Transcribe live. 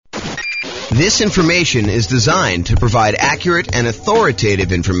This information is designed to provide accurate and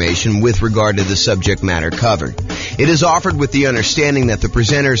authoritative information with regard to the subject matter covered. It is offered with the understanding that the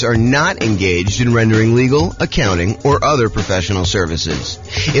presenters are not engaged in rendering legal, accounting, or other professional services.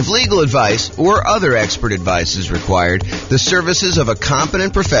 If legal advice or other expert advice is required, the services of a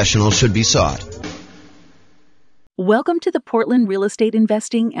competent professional should be sought. Welcome to the Portland Real Estate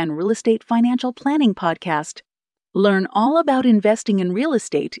Investing and Real Estate Financial Planning Podcast. Learn all about investing in real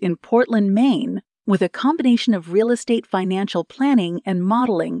estate in Portland, Maine, with a combination of real estate financial planning and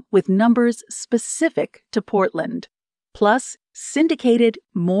modeling with numbers specific to Portland, plus syndicated,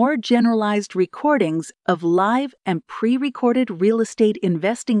 more generalized recordings of live and pre-recorded real estate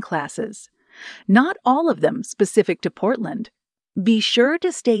investing classes, not all of them specific to Portland. Be sure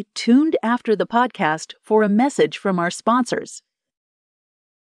to stay tuned after the podcast for a message from our sponsors.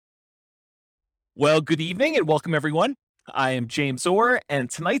 Well, good evening and welcome everyone. I am James Orr, and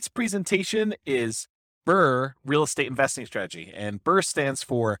tonight's presentation is BRRRR Real Estate Investing Strategy. And BRRRR stands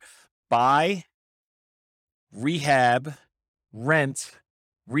for Buy, Rehab, Rent,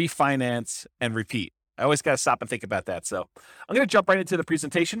 Refinance, and Repeat. I always got to stop and think about that. So I'm going to jump right into the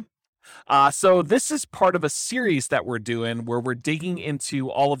presentation. So this is part of a series that we're doing where we're digging into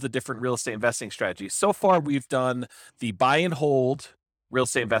all of the different real estate investing strategies. So far, we've done the buy and hold real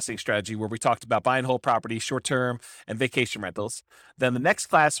estate investing strategy, where we talked about buy and hold property, short-term and vacation rentals. Then the next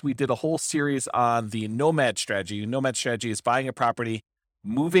class, we did a whole series on the nomad strategy. Nomad strategy is buying a property,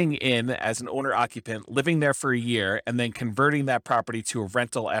 moving in as an owner-occupant, living there for a year, and then converting that property to a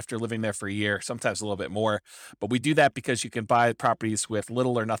rental after living there for a year, sometimes a little bit more. But we do that because you can buy properties with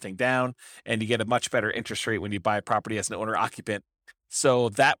little or nothing down, and you get a much better interest rate when you buy a property as an owner-occupant. So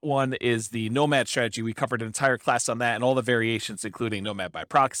that one is the nomad strategy. We covered an entire class on that and all the variations, including nomad by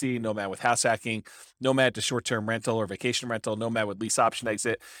proxy, nomad with house hacking, nomad to short-term rental or vacation rental, nomad with lease option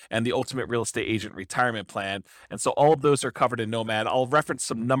exit, and the ultimate real estate agent retirement plan. And so all of those are covered in nomad. I'll reference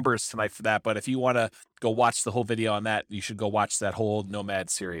some numbers tonight for that, but if you want to go watch the whole video on that, you should go watch that whole nomad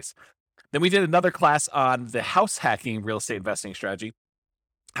series. Then we did another class on the house hacking real estate investing strategy.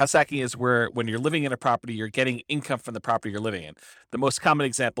 House hacking is where when you're living in a property, you're getting income from the property you're living in. The most common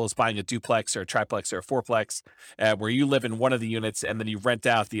example is buying a duplex or a triplex or a fourplex, where you live in one of the units and then you rent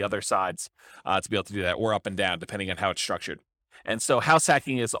out the other sides to be able to do that, or up and down, depending on how it's structured. And so house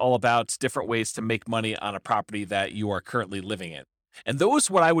hacking is all about different ways to make money on a property that you are currently living in. And those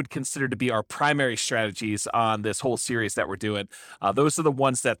what I would consider to be our primary strategies on this whole series that we're doing. Those are the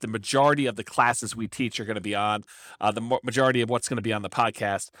ones that the majority of the classes we teach are going to be on, the majority of what's going to be on the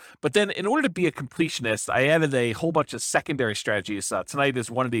podcast. But then in order to be a completionist, I added a whole bunch of secondary strategies. Tonight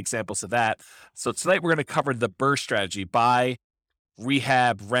is one of the examples of that. So tonight we're going to cover the BRRRR strategy: buy,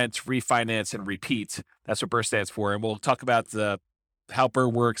 rehab, rent, refinance, and repeat. That's what BRRRR stands for. And we'll talk about how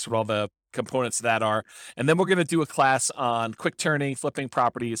BRRRR works, what all the components of that are. And then we're going to do a class on quick turning, flipping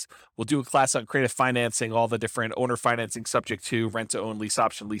properties. We'll do a class on creative financing, all the different owner financing subject to rent to own, lease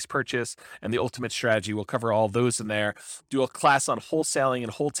option, lease purchase, and the ultimate strategy. We'll cover all those in there. Do a class on wholesaling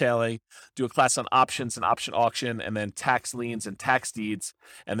and wholetailing, do a class on options and option auction, and then tax liens and tax deeds.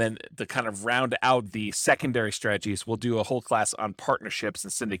 And then to kind of round out the secondary strategies, we'll do a whole class on partnerships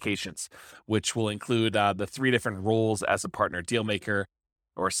and syndications, which will include the three different roles as a partner: deal maker,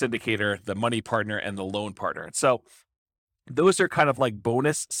 or syndicator, the money partner, and the loan partner. So those are kind of like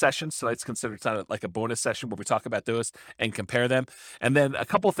bonus sessions. So it's considered kind of like a bonus session where we talk about those and compare them. And then a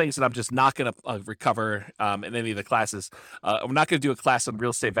couple of things that I'm just not going to recover in any of the classes. I'm not going to do a class on real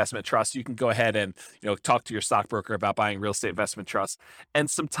estate investment trust. You can go ahead and talk to your stockbroker about buying real estate investment trust.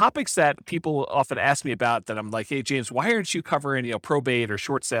 And some topics that people often ask me about that I'm like, hey, James, why aren't you covering probate or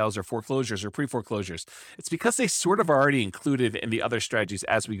short sales or foreclosures or pre-foreclosures? It's because they sort of are already included in the other strategies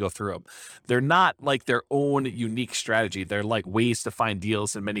as we go through them. They're not like their own unique strategy. They're like ways to find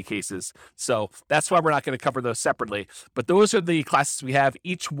deals in many cases. So that's why we're not going to cover those separately. But those are the classes we have.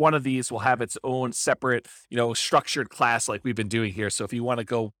 Each one of these will have its own separate, structured class like we've been doing here. So if you want to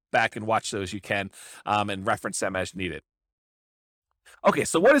go back and watch those, you can, and reference them as needed. Okay,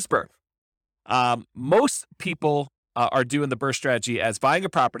 so what is BRRRR? Most people are doing the BRRRR strategy as buying a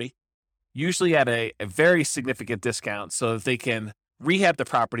property, usually at a very significant discount, so that they can rehab the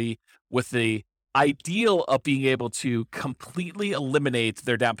property with the ideal of being able to completely eliminate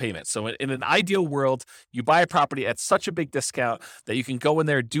their down payment. So in an ideal world, you buy a property at such a big discount that you can go in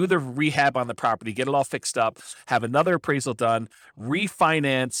there, do the rehab on the property, get it all fixed up, have another appraisal done,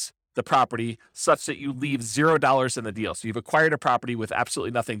 refinance the property such that you leave $0 in the deal. So you've acquired a property with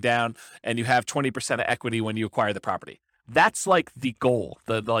absolutely nothing down, and you have 20% of equity when you acquire the property. That's like the goal,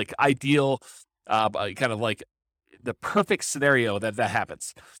 the like ideal kind of like the perfect scenario that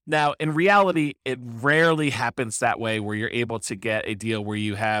happens. Now, in reality, it rarely happens that way where you're able to get a deal where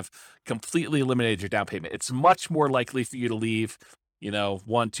you have completely eliminated your down payment. It's much more likely for you to leave,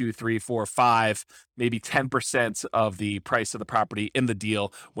 1, 2, 3, 4, 5, maybe 10% of the price of the property in the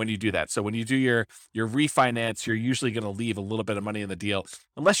deal when you do that. So when you do your refinance, you're usually going to leave a little bit of money in the deal,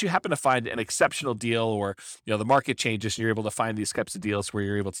 unless you happen to find an exceptional deal, or the market changes and you're able to find these types of deals where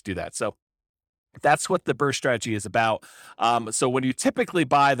you're able to do that. So that's what the BRRRR strategy is about. So when you typically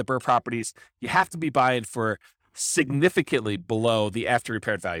buy the BRRRR properties, you have to be buying for significantly below the after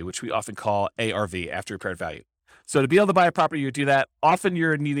repaired value, which we often call ARV, after repaired value. So to be able to buy a property, you do that. Often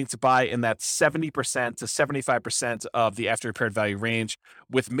you're needing to buy in that 70% to 75% of the after repaired value range.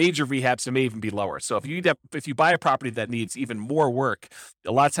 With major rehabs, it may even be lower. So if you buy a property that needs even more work,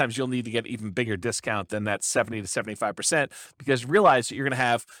 a lot of times you'll need to get even bigger discount than that 70 to 75%, because realize that you're going to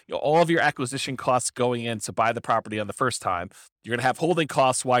have all of your acquisition costs going in to buy the property on the first time. You're going to have holding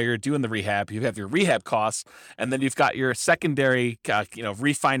costs while you're doing the rehab. You have your rehab costs, and then you've got your secondary,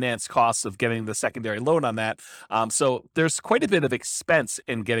 refinance costs of getting the secondary loan on that. So there's quite a bit of expense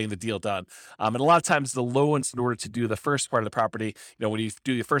in getting the deal done. And a lot of times the loans, in order to do the first part of the property, when you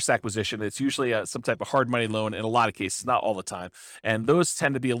do your first acquisition, it's usually some type of hard money loan in a lot of cases, not all the time. And those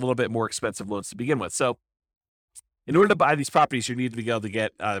tend to be a little bit more expensive loans to begin with. So in order to buy these properties, you need to be able to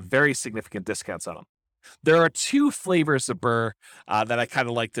get very significant discounts on them. There are two flavors of BRRRR that I kind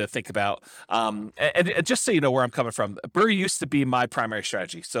of like to think about. And just so you know where I'm coming from, BRRRR used to be my primary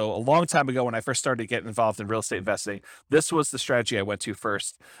strategy. So a long time ago, when I first started getting involved in real estate investing, this was the strategy I went to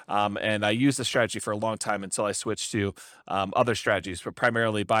first. And I used the strategy for a long time until I switched to other strategies, but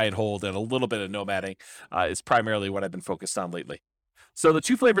primarily buy and hold and a little bit of nomading is primarily what I've been focused on lately. So the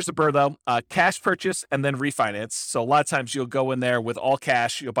two flavors of BRRRR, though, cash purchase and then refinance. So a lot of times you'll go in there with all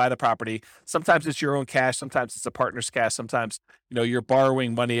cash, you'll buy the property. Sometimes it's your own cash, sometimes it's a partner's cash, sometimes you're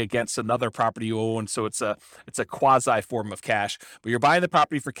borrowing money against another property you own. So it's a quasi form of cash, but you're buying the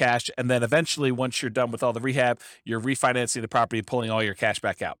property for cash, and then eventually, once you're done with all the rehab, you're refinancing the property and pulling all your cash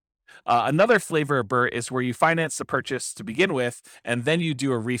back out. Another flavor of BRRRR is where you finance the purchase to begin with, and then you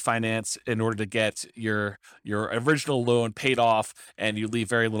do a refinance in order to get your original loan paid off, and you leave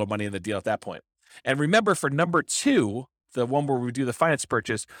very little money in the deal at that point. And remember, for number two, the one where we do the finance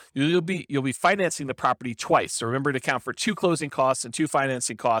purchase, you'll be financing the property twice. So remember to account for 2 closing costs and 2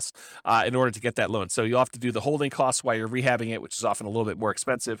 financing costs in order to get that loan. So you'll have to do the holding costs while you're rehabbing it, which is often a little bit more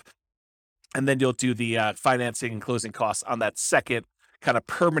expensive. And then you'll do the financing and closing costs on that second kind of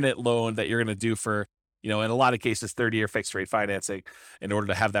permanent loan that you're going to do for, in a lot of cases, 30-year fixed rate financing in order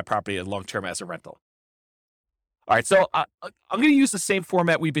to have that property long-term as a rental. All right, so I'm going to use the same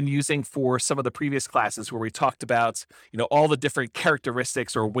format we've been using for some of the previous classes where we talked about, all the different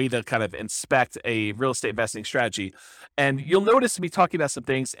characteristics or way to kind of inspect a real estate investing strategy. And you'll notice me talking about some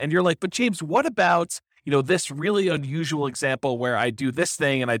things, and you're like, but James, what about this really unusual example where I do this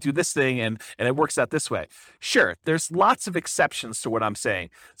thing and I do this thing and it works out this way? Sure, there's lots of exceptions to what I'm saying.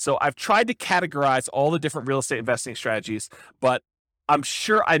 So I've tried to categorize all the different real estate investing strategies, but I'm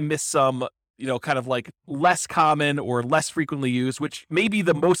sure I missed some, kind of like less common or less frequently used, which may be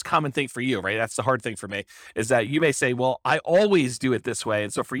the most common thing for you, right? That's the hard thing for me, is that you may say, well, I always do it this way.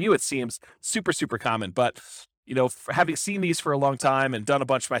 And so for you, it seems super, super common. But having seen these for a long time and done a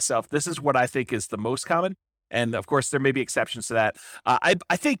bunch myself, this is what I think is the most common. And of course, there may be exceptions to that. I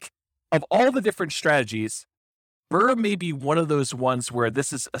think of all the different strategies, BRRRR may be one of those ones where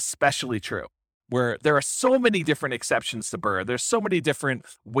this is especially true, where there are so many different exceptions to BRRRR. There's so many different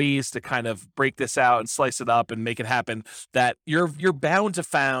ways to kind of break this out and slice it up and make it happen that you're bound to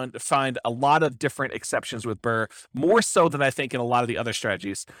find a lot of different exceptions with BRRRR, more so than I think in a lot of the other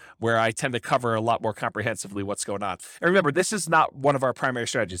strategies where I tend to cover a lot more comprehensively what's going on. And remember, this is not one of our primary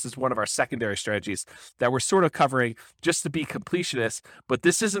strategies. This is one of our secondary strategies that we're sort of covering just to be completionist, but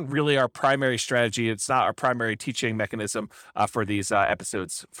this isn't really our primary strategy. It's not our primary teaching mechanism for these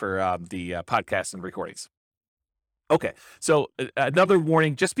episodes for the podcast and recordings. Okay, so another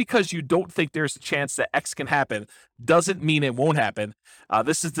warning, just because you don't think there's a chance that X can happen doesn't mean it won't happen.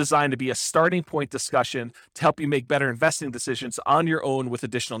 This is designed to be a starting point discussion to help you make better investing decisions on your own with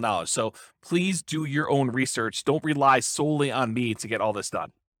additional knowledge. So please do your own research. Don't rely solely on me to get all this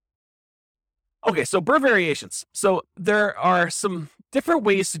done. Okay, so BRRRR variations. So there are some different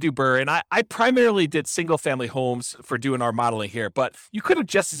ways to do BRRRR, and I primarily did single-family homes for doing our modeling here, but you could have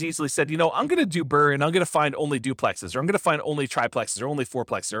just as easily said, I'm going to do BRRRR, and I'm going to find only duplexes, or I'm going to find only triplexes, or only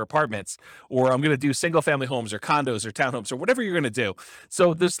fourplexes, or apartments, or I'm going to do single-family homes, or condos, or townhomes, or whatever you're going to do.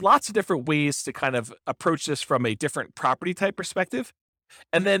 So there's lots of different ways to kind of approach this from a different property type perspective.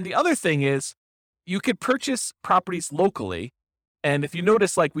 And then the other thing is, you could purchase properties locally. And if you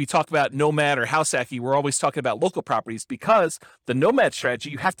notice, like we talk about nomad or house hacking, we're always talking about local properties because the nomad strategy,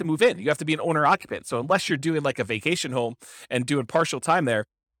 you have to move in. You have to be an owner occupant. So unless you're doing like a vacation home and doing partial time there,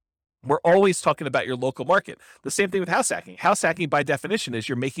 we're always talking about your local market. The same thing with house hacking. House hacking, by definition, is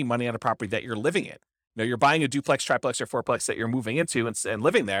you're making money on a property that you're living in. You're buying a duplex, triplex, or fourplex that you're moving into and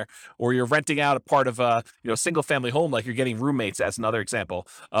living there, or you're renting out a part of a single family home, like you're getting roommates, as another example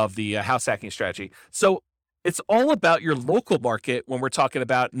of the house hacking strategy. So it's all about your local market when we're talking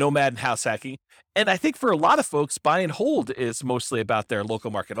about nomad and house hacking. And I think for a lot of folks, buy and hold is mostly about their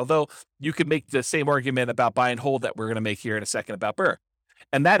local market. Although you could make the same argument about buy and hold that we're going to make here in a second about BRRRR.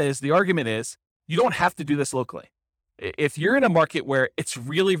 And that is, the argument is, you don't have to do this locally. If you're in a market where it's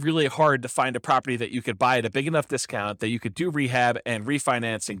really, really hard to find a property that you could buy at a big enough discount that you could do rehab and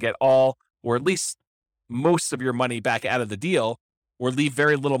refinance and get all, or at least most of your money back out of the deal, or leave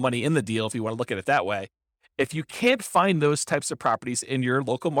very little money in the deal, if you want to look at it that way. If you can't find those types of properties in your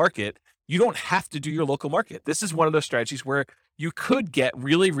local market, you don't have to do your local market. This is one of those strategies where you could get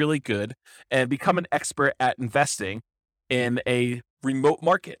really, really good and become an expert at investing in a remote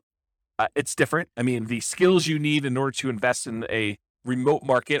market. It's different. I mean, the skills you need in order to invest in a remote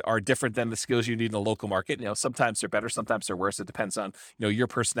market are different than the skills you need in a local market. Sometimes they're better, sometimes they're worse. It depends on, your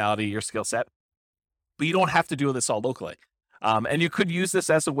personality, your skill set. But you don't have to do this all locally. And you could use this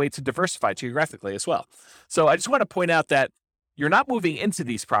as a way to diversify geographically as well. So I just want to point out that you're not moving into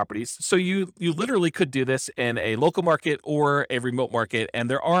these properties. So you literally could do this in a local market or a remote market. And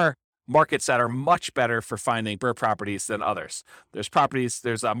there are markets that are much better for finding BRRRR properties than others. There's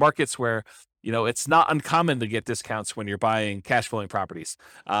markets where, it's not uncommon to get discounts when you're buying cash flowing properties.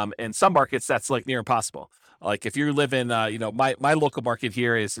 In some markets, that's like near impossible. Like if you live in, my local market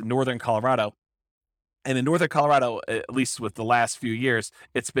here is northern Colorado. And in northern Colorado, at least with the last few years,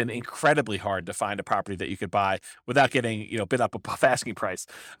 it's been incredibly hard to find a property that you could buy without getting, bid up above asking price,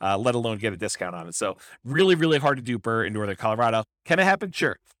 let alone get a discount on it. So really, really hard to do BRRRR in northern Colorado. Can it happen?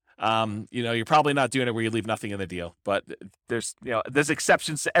 Sure. You're probably not doing it where you leave nothing in the deal, but there's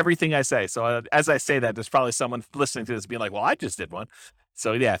exceptions to everything I say. So as I say that, there's probably someone listening to this being like, well, I just did one.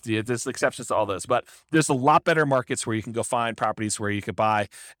 So yeah, there's exceptions to all those, but there's a lot better markets where you can go find properties where you could buy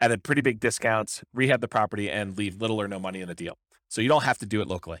at a pretty big discount, rehab the property, and leave little or no money in the deal. So you don't have to do it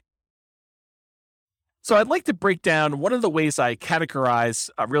locally. So I'd like to break down one of the ways I categorize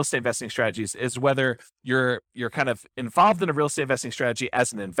real estate investing strategies is whether you're kind of involved in a real estate investing strategy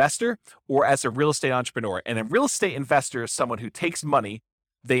as an investor or as a real estate entrepreneur. And a real estate investor is someone who takes money,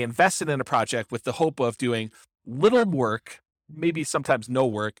 they invest it in a project with the hope of doing little work, maybe sometimes no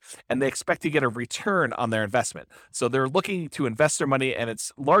work, and they expect to get a return on their investment. So they're looking to invest their money, and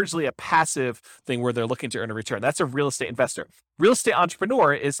it's largely a passive thing where they're looking to earn a return. That's a real estate investor. Real estate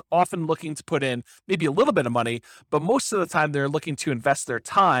entrepreneur is often looking to put in maybe a little bit of money, but most of the time they're looking to invest their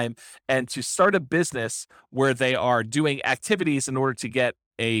time and to start a business where they are doing activities in order to get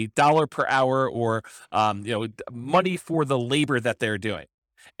a dollar per hour or money for the labor that they're doing.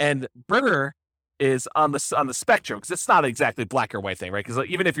 And BRRRR is on the spectrum, because it's not exactly black or white thing, right? Because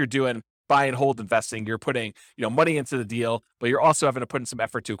even if you're doing buy and hold investing, you're putting money into the deal, but you're also having to put in some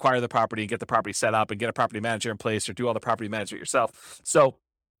effort to acquire the property and get the property set up and get a property manager in place or do all the property management yourself. So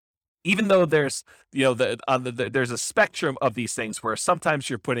even though there's there's a spectrum of these things where sometimes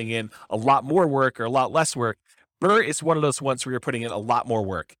you're putting in a lot more work or a lot less work, BRRRR is one of those ones where you're putting in a lot more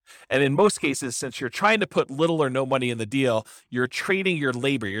work. And in most cases, since you're trying to put little or no money in the deal, you're trading your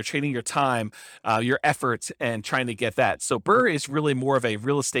labor, you're trading your time, your efforts, and trying to get that. So BRRRR is really more of a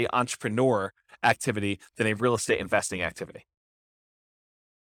real estate entrepreneur activity than a real estate investing activity.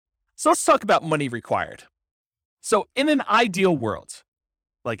 So let's talk about money required. So in an ideal world,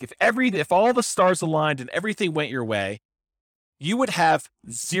 like if all the stars aligned and everything went your way, you would have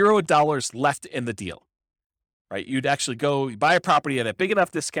 $0 left in the deal. Right? You'd actually you buy a property at a big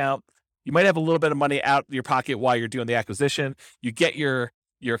enough discount. You might have a little bit of money out of your pocket while you're doing the acquisition. You get your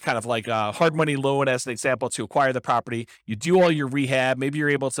kind of like a hard money loan, as an example, to acquire the property. You do all your rehab. Maybe you're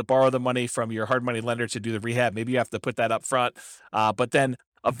able to borrow the money from your hard money lender to do the rehab. Maybe you have to put that up front. But then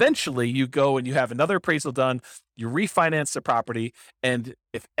eventually you go and you have another appraisal done. You refinance the property. And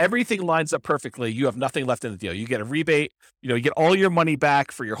if everything lines up perfectly, you have nothing left in the deal. You get a rebate. You get all your money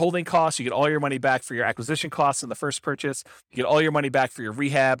back for your holding costs. You get all your money back for your acquisition costs in the first purchase. You get all your money back for your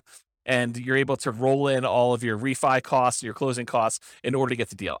rehab. And you're able to roll in all of your refi costs, your closing costs in order to get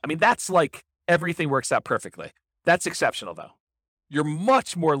the deal. I mean, that's like everything works out perfectly. That's exceptional, though. You're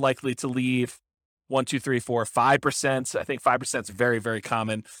much more likely to leave 1, 2, 3, 4, 5%. I think 5% is very, very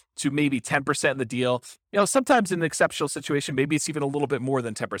common, to maybe 10% in the deal. Sometimes in an exceptional situation, maybe it's even a little bit more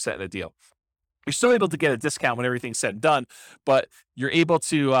than 10% in a deal. You're still able to get a discount when everything's said and done, but you're able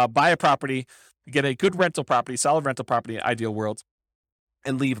to buy a property, get a good rental property, solid rental property in ideal world,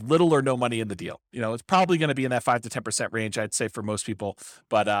 and leave little or no money in the deal. It's probably going to be in that 5 to 10% range, I'd say, for most people.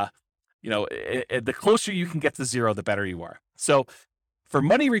 But the closer you can get to zero, the better you are. So for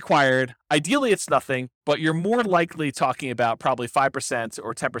money required, ideally it's nothing, but you're more likely talking about probably 5%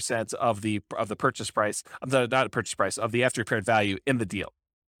 or 10% of the purchase price, not the purchase price, of the after repaired value in the deal.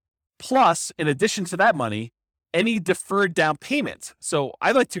 Plus, in addition to that money, any deferred down payment. So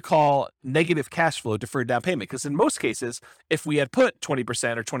I like to call negative cash flow deferred down payment, because in most cases, if we had put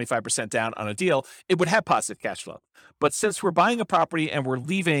 20% or 25% down on a deal, it would have positive cash flow. But since we're buying a property and we're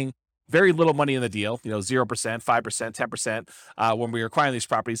leaving very little money in the deal, 0%, 5%, 10%, when we're acquiring these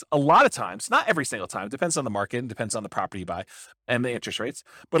properties, a lot of times, not every single time, depends on the market and depends on the property you buy and the interest rates,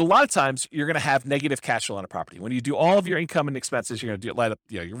 but a lot of times you're going to have negative cash flow on a property. When you do all of your income and expenses, you're going to light up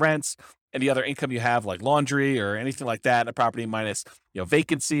your rents, any other income you have like laundry or anything like that in a property, minus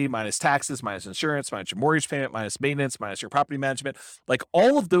vacancy, minus taxes, minus insurance, minus your mortgage payment, minus maintenance, minus your property management, like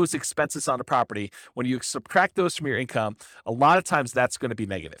all of those expenses on a property, when you subtract those from your income, a lot of times that's going to be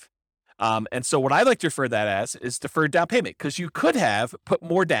negative. And so what I like to refer to that as is deferred down payment, because you could have put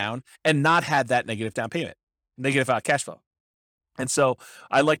more down and not had that negative down payment, negative cash flow. And so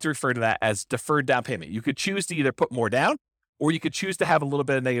I like to refer to that as deferred down payment. You could choose to either put more down, or you could choose to have a little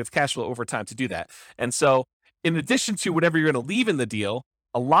bit of negative cash flow over time to do that. And so in addition to whatever you're going to leave in the deal,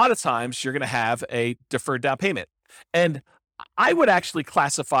 a lot of times you're going to have a deferred down payment. And I would actually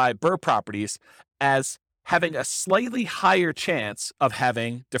classify BRRRR properties as having a slightly higher chance of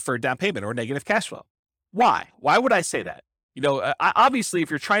having deferred down payment or negative cash flow. Why? Why would I say that? Obviously, if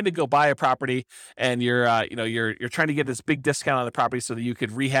you're trying to go buy a property and you're trying to get this big discount on the property so that you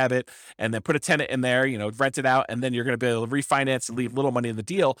could rehab it and then put a tenant in there, rent it out, and then you're going to be able to refinance and leave little money in the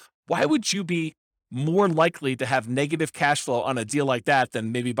deal, why would you be more likely to have negative cash flow on a deal like that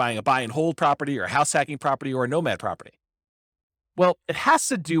than maybe buying a buy and hold property or a house hacking property or a nomad property? Well, it has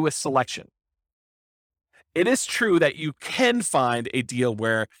to do with selection. It is true that you can find a deal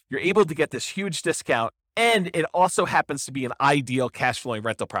where you're able to get this huge discount and it also happens to be an ideal cash flowing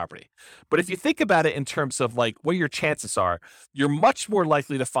rental property. But if you think about it in terms of like what your chances are, you're much more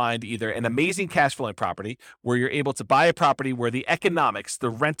likely to find either an amazing cash flowing property where you're able to buy a property where the economics, the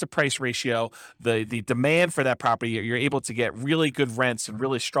rent to price ratio, the demand for that property, you're able to get really good rents and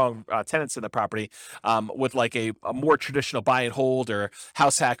really strong tenants in the property, with like a more traditional buy and hold or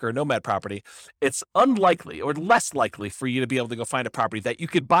house hack or nomad property. It's unlikely or less likely for you to be able to go find a property that you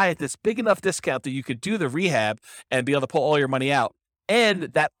could buy at this big enough discount that you could do the rehab and be able to pull all your money out.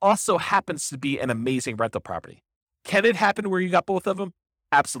 And that also happens to be an amazing rental property. Can it happen where you got both of them?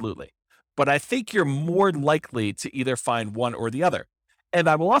 Absolutely. But I think you're more likely to either find one or the other. And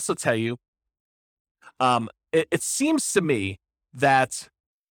I will also tell you, it seems to me that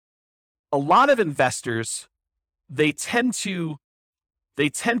a lot of investors, they tend to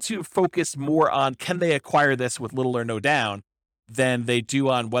focus more on can they acquire this with little or no down than they do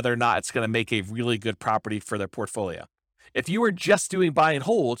on whether or not it's going to make a really good property for their portfolio. If you are just doing buy and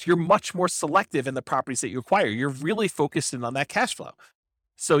hold, you're much more selective in the properties that you acquire. You're really focused in on that cash flow.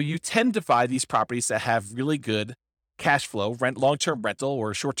 So you tend to buy these properties that have really good cash flow, long-term rental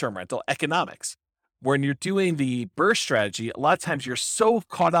or short-term rental economics. When you're doing the BRRRR strategy, a lot of times you're so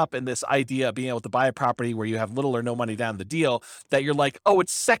caught up in this idea of being able to buy a property where you have little or no money down the deal that you're like, oh,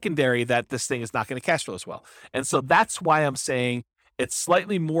 it's secondary that this thing is not going to cash flow as well. And so that's why I'm saying it's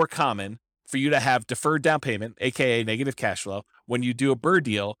slightly more common for you to have deferred down payment, aka negative cash flow, when you do a BRRRR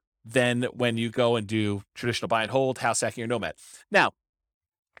deal than when you go and do traditional buy and hold, house hacking, or nomad. Now,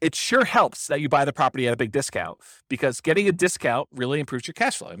 it sure helps that you buy the property at a big discount, because getting a discount really improves your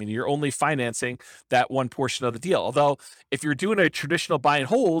cash flow. I mean, you're only financing that one portion of the deal. Although if you're doing a traditional buy and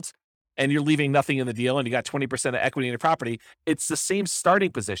hold and you're leaving nothing in the deal and you got 20% of equity in the property, it's the same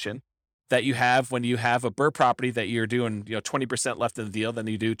starting position that you have when you have a BRRRR property that you're doing 20% left in the deal, then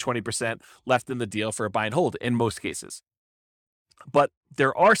you do 20% left in the deal for a buy and hold in most cases. But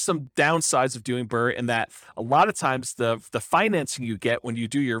there are some downsides of doing BRRRR in that a lot of times the financing you get when you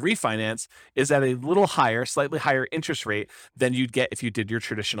do your refinance is at a little higher, slightly higher interest rate than you'd get if you did your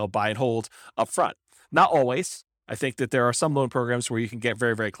traditional buy and hold up front. Not always. I think that there are some loan programs where you can get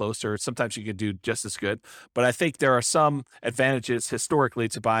very, very close, or sometimes you can do just as good. But I think there are some advantages historically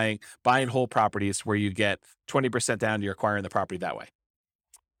to buying buy and hold properties where you get 20% down, you're acquiring the property that way.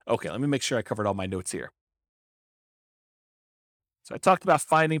 Okay, let me make sure I covered all my notes here. So I talked about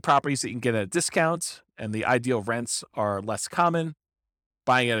finding properties that you can get at a discount, and the ideal rents are less common.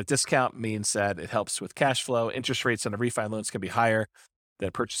 Buying at a discount means that it helps with cash flow. Interest rates on the refi loans can be higher.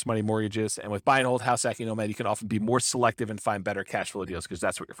 than purchase money mortgages. And with buy and hold, house hacking, nomad, you can often be more selective and find better cash flow deals because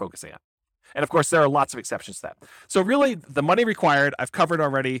that's what you're focusing on. And of course, there are lots of exceptions to that. So really, the money required, I've covered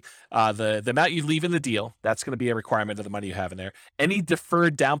already. The amount you leave in the deal, that's going to be a requirement of the money you have in there. Any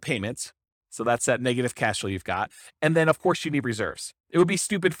deferred down payments, so that's that negative cash flow you've got. And then, of course, you need reserves. It would be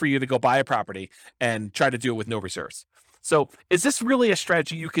stupid for you to go buy a property and try to do it with no reserves. So is this really a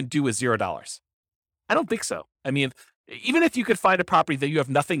strategy you can do with $0? I don't think so. I mean, even if you could find a property that you have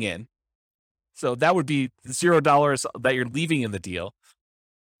nothing in, so that would be $0 that you're leaving in the deal.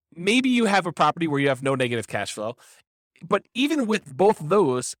 Maybe you have a property where you have no negative cash flow, but even with both of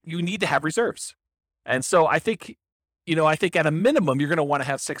those, you need to have reserves. And so I think at a minimum, you're going to want to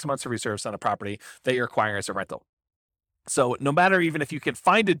have 6 months of reserves on a property that you're acquiring as a rental. So no matter even if you can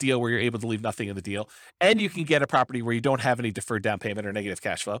find a deal where you're able to leave nothing in the deal, and you can get a property where you don't have any deferred down payment or negative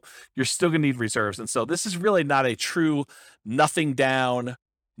cash flow, you're still going to need reserves. And so this is really not a true nothing down,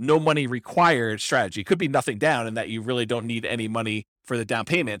 no money required strategy. It could be nothing down in that you really don't need any money for the down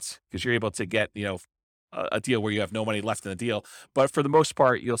payments because you're able to get, a deal where you have no money left in the deal. But for the most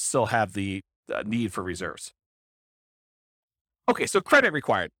part, you'll still have the need for reserves. Okay, so credit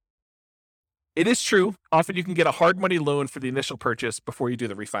required. It is true. Often you can get a hard money loan for the initial purchase before you do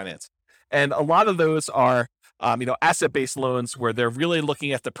the refinance. And a lot of those are, asset-based loans where they're really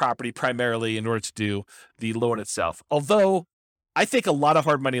looking at the property primarily in order to do the loan itself. Although I think a lot of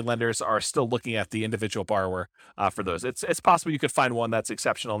hard money lenders are still looking at the individual borrower for those. It's possible you could find one that's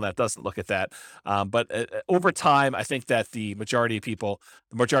exceptional and that doesn't look at that. But over time, I think that the majority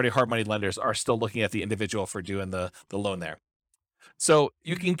of hard money lenders are still looking at the individual for doing the loan there. So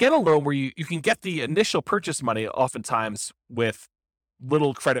you can get a loan where you can get the initial purchase money oftentimes with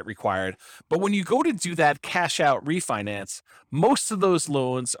little credit required. But when you go to do that cash out refinance, most of those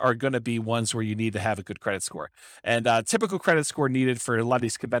loans are going to be ones where you need to have a good credit score. And typical credit score needed for a lot of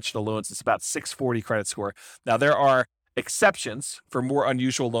these conventional loans is about 640 credit score. Now, there are exceptions for more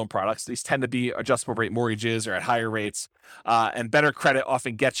unusual loan products. These tend to be adjustable rate mortgages or at higher rates, and better credit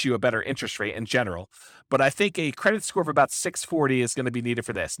often gets you a better interest rate in general. But I think a credit score of about 640 is going to be needed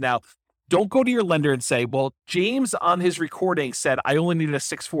for this. Now, don't go to your lender and say, well, James on his recording said I only needed a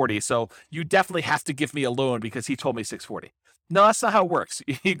 640, so you definitely have to give me a loan because he told me 640. No, that's not how it works.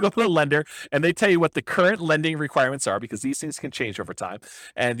 You go to the lender and they tell you what the current lending requirements are because these things can change over time.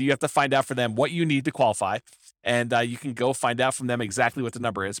 And you have to find out for them what you need to qualify. And you can go find out from them exactly what the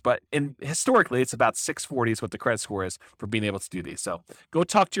number is. But historically, it's about 640 is what the credit score is for being able to do these. So go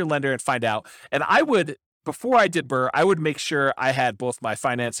talk to your lender and find out. And before I did BRRRR, I would make sure I had both my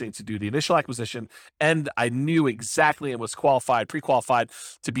financing to do the initial acquisition and I knew exactly and was pre-qualified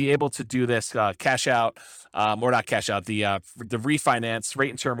to be able to do this cash out, or not cash out, the refinance,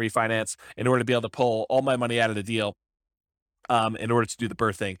 rate and term refinance in order to be able to pull all my money out of the deal in order to do the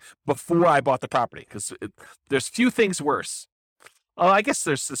BRRRR thing before I bought the property. Because there's few things worse. I guess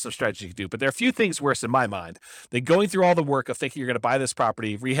there's some strategy you can do, but there are a few things worse in my mind than going through all the work of thinking you're going to buy this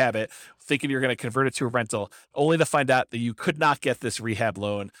property, rehab it, thinking you're going to convert it to a rental, only to find out that you could not get this rehab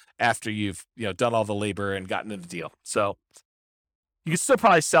loan after you've done all the labor and gotten in the deal. So you can still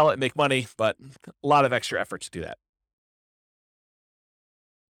probably sell it and make money, but a lot of extra effort to do that.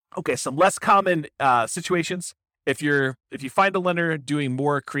 Okay, some less common situations. If you find a lender doing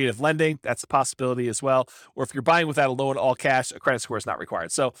more creative lending, that's a possibility as well. Or if you're buying without a loan, all cash, a credit score is not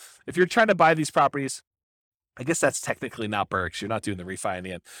required. So if you're trying to buy these properties, I guess that's technically not BRRRR because you're not doing the refi in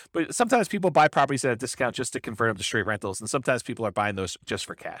the end. But sometimes people buy properties at a discount just to convert them to straight rentals. And sometimes people are buying those just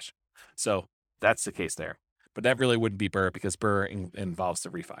for cash. So that's the case there. But that really wouldn't be BRRRR because BRRRR involves the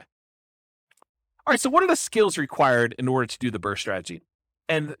refi. All right, so what are the skills required in order to do the BRRRR strategy?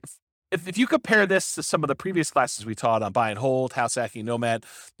 And if you compare this to some of the previous classes we taught on buy and hold, house hacking, nomad,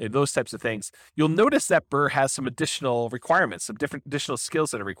 those types of things, you'll notice that BRRRR has some additional requirements, some different additional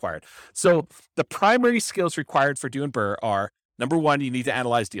skills that are required. So the primary skills required for doing BRRRR are, number one, you need to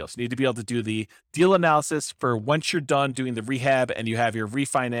analyze deals. You need to be able to do the deal analysis for once you're done doing the rehab and you have your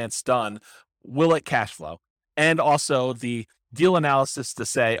refinance done, will it cash flow? And also the deal analysis to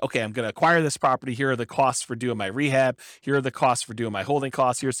say, okay, I'm going to acquire this property. Here are the costs for doing my rehab. Here are the costs for doing my holding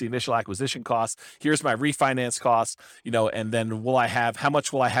costs. Here's the initial acquisition costs. Here's my refinance costs, and then how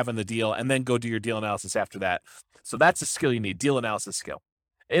much will I have in the deal? And then go do your deal analysis after that. So that's a skill you need, deal analysis skill.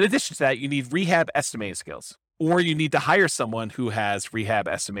 In addition to that, you need rehab estimating skills, or you need to hire someone who has rehab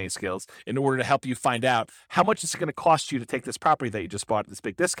estimating skills in order to help you find out how much it's going to cost you to take this property that you just bought at this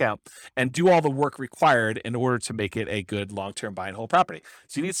big discount and do all the work required in order to make it a good long-term buy and hold property.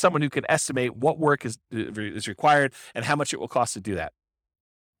 So you need someone who can estimate what work is required and how much it will cost to do that.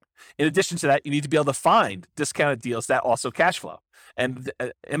 In addition to that, you need to be able to find discounted deals that also cash flow. And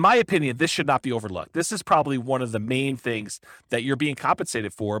in my opinion, this should not be overlooked. This is probably one of the main things that you're being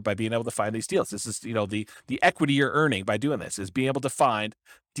compensated for by being able to find these deals. This is, the equity you're earning by doing this is being able to find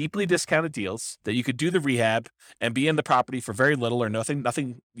deeply discounted deals that you could do the rehab and be in the property for very little or nothing,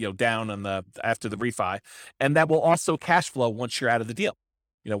 down on after the refi, and that will also cash flow once you're out of the deal.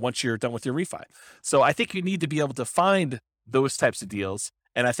 Once you're done with your refi. So I think you need to be able to find those types of deals,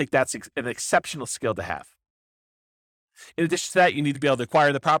 and I think that's an exceptional skill to have. In addition to that, you need to be able to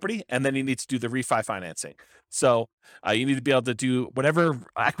acquire the property, and then you need to do the refi financing. So you need to be able to do whatever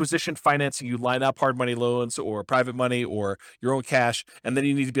acquisition financing you line up, hard money loans or private money or your own cash, and then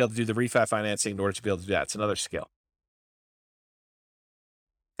you need to be able to do the refi financing in order to be able to do that. It's another skill.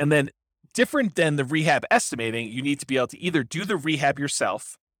 And then different than the rehab estimating, you need to be able to either do the rehab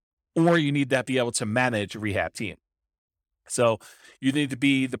yourself or you need to be able to manage a rehab team. So you need to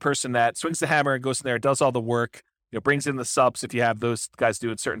be the person that swings the hammer and goes in there, does all the work, brings in the subs if you have those guys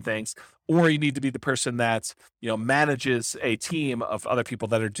doing certain things, or you need to be the person that, manages a team of other people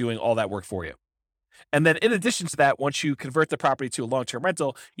that are doing all that work for you. And then in addition to that, once you convert the property to a long-term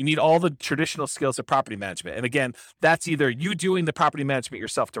rental, you need all the traditional skills of property management. And again, that's either you doing the property management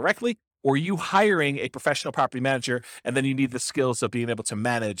yourself directly or you hiring a professional property manager, and then you need the skills of being able to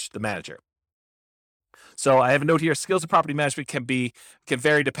manage the manager. So I have a note here, skills of property management can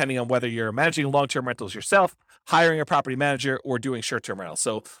vary depending on whether you're managing long-term rentals yourself, hiring a property manager, or doing short-term rentals.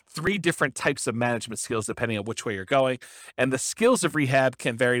 So 3 different types of management skills depending on which way you're going. And the skills of rehab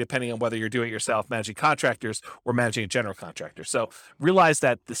can vary depending on whether you're doing it yourself, managing contractors, or managing a general contractor. So realize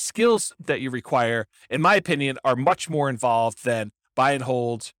that the skills that you require, in my opinion, are much more involved than buy and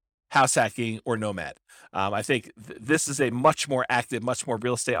hold, house hacking, or nomad. I think this is a much more active, much more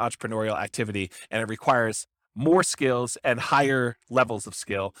real estate entrepreneurial activity, and it requires more skills and higher levels of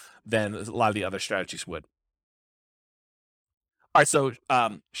skill than a lot of the other strategies would. All right, so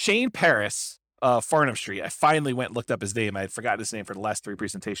Shane Paris of Farnham Street, I finally went and looked up his name. I had forgotten his name for the last 3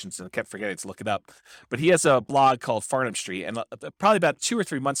 presentations and kept forgetting to look it up. But he has a blog called Farnham Street, and probably about 2 or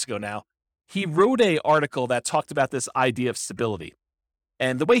 3 months ago now, he wrote an article that talked about this idea of stability.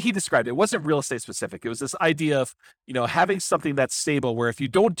 And the way he described it wasn't real estate specific. It was this idea of, having something that's stable where if you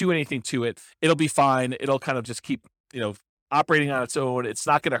don't do anything to it, it'll be fine. It'll kind of just keep, operating on its own. It's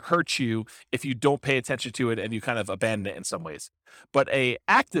not going to hurt you if you don't pay attention to it and you kind of abandon it in some ways. But a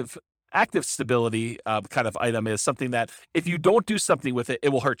active stability kind of item is something that if you don't do something with it, it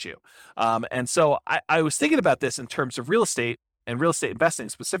will hurt you. And so I was thinking about this in terms of real estate and real estate investing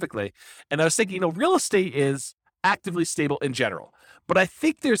specifically. And I was thinking, real estate is actively stable in general. But I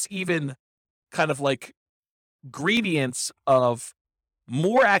think there's even kind of like gradients of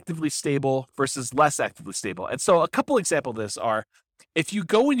more actively stable versus less actively stable. And so a couple examples of this are, if you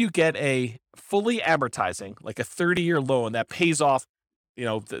go and you get a fully amortizing, like a 30-year loan that pays off,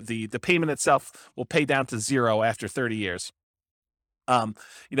 the payment itself will pay down to 0 after 30 years.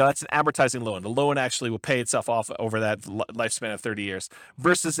 That's an amortizing loan. The loan actually will pay itself off over that lifespan of 30 years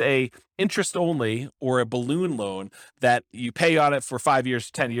versus a interest only or a balloon loan that you pay on it for 5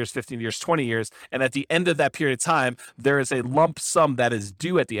 years, 10 years, 15 years, 20 years. And at the end of that period of time, there is a lump sum that is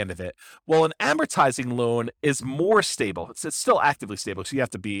due at the end of it. Well, an amortizing loan is more stable. It's still actively stable, so you have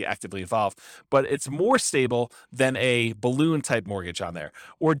to be actively involved, but it's more stable than a balloon type mortgage on there.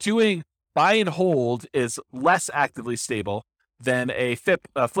 Or doing buy and hold is less actively stable than a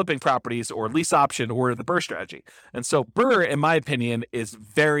flipping properties or lease option or the BRRRR strategy. And so BRRRR, in my opinion, is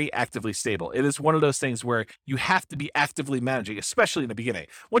very actively stable. It is one of those things where you have to be actively managing, especially in the beginning.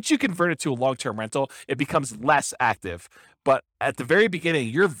 Once you convert it to a long-term rental, it becomes less active. But at the very beginning,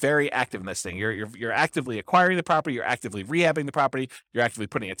 you're very active in this thing. You're actively acquiring the property, you're actively rehabbing the property, you're actively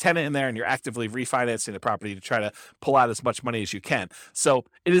putting a tenant in there, and you're actively refinancing the property to try to pull out as much money as you can. So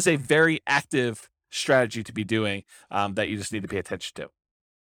it is a very active strategy to be doing that you just need to pay attention to.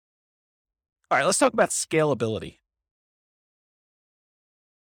 All right, let's talk about scalability.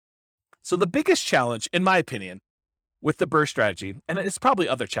 So the biggest challenge, in my opinion, with the BRRRR strategy, and it's probably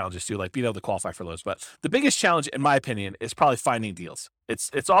other challenges too, like being able to qualify for loans, but the biggest challenge, in my opinion, is probably finding deals.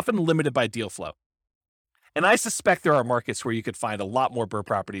 It's often limited by deal flow. And I suspect there are markets where you could find a lot more BRRRR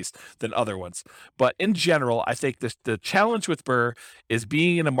properties than other ones. But in general, I think the challenge with BRRRR is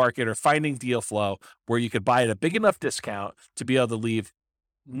being in a market or finding deal flow where you could buy at a big enough discount to be able to leave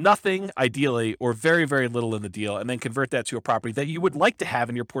nothing, ideally, or very, very little in the deal, and then convert that to a property that you would like to have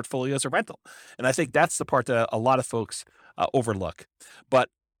in your portfolio as a rental. And I think that's the part that a lot of folks overlook. But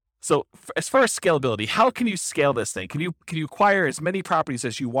So as far as scalability, how can you scale this thing? Can you acquire as many properties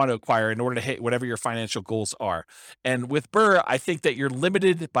as you want to acquire in order to hit whatever your financial goals are? And with BRRRR, I think that you're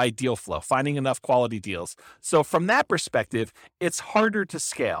limited by deal flow, finding enough quality deals. So from that perspective, it's harder to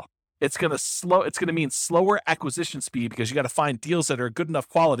scale. It's going to mean slower acquisition speed because you got to find deals that are good enough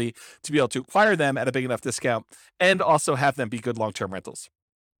quality to be able to acquire them at a big enough discount and also have them be good long-term rentals.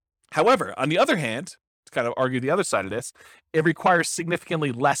 However, on the other hand, to kind of argue the other side of this, it requires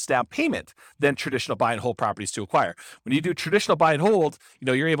significantly less down payment than traditional buy and hold properties to acquire. When you do traditional buy and hold,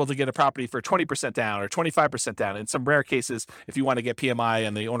 you're able to get a property for 20% down or 25% down. In some rare cases, if you want to get PMI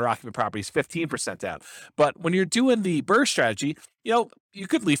and the owner occupant properties, 15% down. But when you're doing the BRRRR strategy, you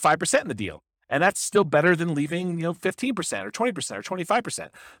could leave 5% in the deal. And that's still better than leaving, 15% or 20% or 25%.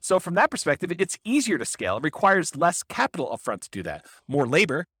 So from that perspective, it's easier to scale. It requires less capital upfront to do that. More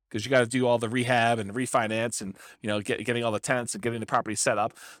labor, because you got to do all the rehab and refinance and, getting all the tenants and getting the property set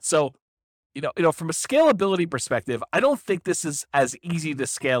up. So, from a scalability perspective, I don't think this is as easy to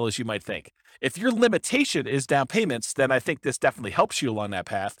scale as you might think. If your limitation is down payments, then I think this definitely helps you along that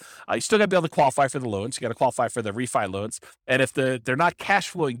path. You still got to be able to qualify for the loans. You got to qualify for the refi loans. And if they're not cash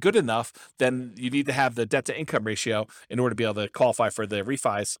flowing good enough, then you need to have the debt to income ratio in order to be able to qualify for the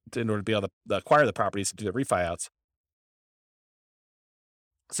refis, in order to be able to acquire the properties and do the refi outs.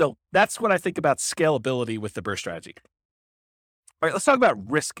 So that's what I think about scalability with the BRRRR strategy. All right, let's talk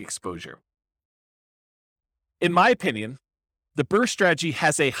about risk exposure. In my opinion, the BRRRR strategy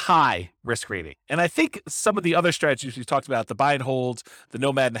has a high risk rating. And I think some of the other strategies we talked about, the buy and hold, the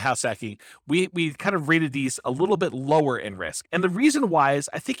nomad and the house hacking, we kind of rated these a little bit lower in risk. And the reason why is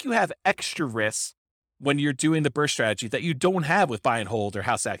I think you have extra risks when you're doing the BRRRR strategy that you don't have with buy and hold or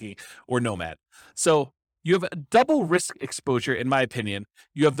house hacking or nomad. So you have a double risk exposure, in my opinion.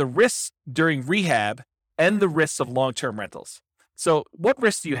 You have the risks during rehab and the risks of long-term rentals. So what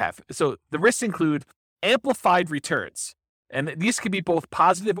risks do you have? So the risks include amplified returns, and these can be both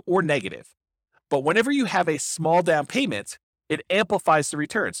positive or negative. But whenever you have a small down payment, it amplifies the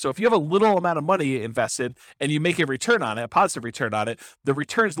returns. So if you have a little amount of money invested and you make a return on it, a positive return on it, the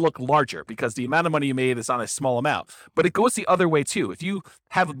returns look larger because the amount of money you made is on a small amount. But it goes the other way too. If you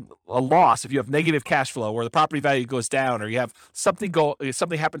have a loss, if you have negative cash flow or the property value goes down or you have something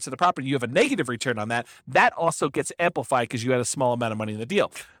happens to the property, you have a negative return on that, that also gets amplified because you had a small amount of money in the deal.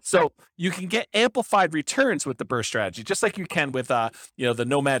 So you can get amplified returns with the BRRRR strategy, just like you can with the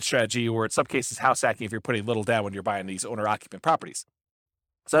nomad strategy, or in some cases house hacking if you're putting little down when you're buying these owner occupant properties.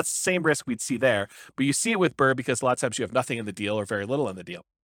 So that's the same risk we'd see there, but you see it with BRRRR because a lot of times you have nothing in the deal or very little in the deal.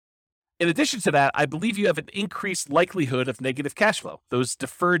 In addition to that, I believe you have an increased likelihood of negative cash flow, those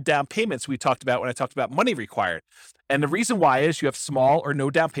deferred down payments we talked about when I talked about money required. And the reason why is you have small or no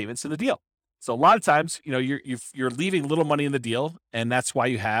down payments in the deal. So a lot of times, you're leaving little money in the deal, and that's why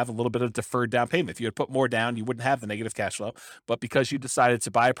you have a little bit of deferred down payment. If you had put more down, you wouldn't have the negative cash flow. But because you decided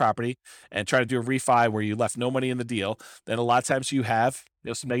to buy a property and try to do a refi where you left no money in the deal, then a lot of times you have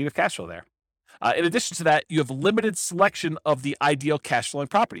some negative cash flow there. In addition to that, you have limited selection of the ideal cash flowing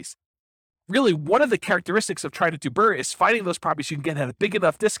properties. Really, one of the characteristics of trying to do BRRRR is finding those properties you can get at a big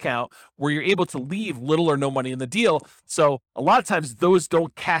enough discount where you're able to leave little or no money in the deal. So a lot of times those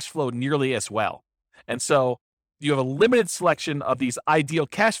don't cash flow nearly as well. And so you have a limited selection of these ideal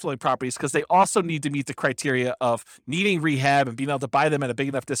cash flowing properties because they also need to meet the criteria of needing rehab and being able to buy them at a big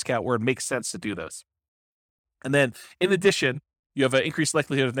enough discount where it makes sense to do those. And then in addition, you have an increased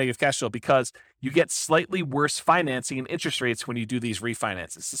likelihood of negative cash flow because you get slightly worse financing and interest rates when you do these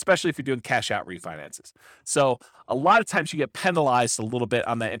refinances, especially if you're doing cash out refinances. So a lot of times you get penalized a little bit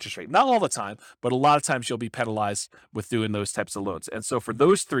on that interest rate. Not all the time, but a lot of times you'll be penalized with doing those types of loans. And so for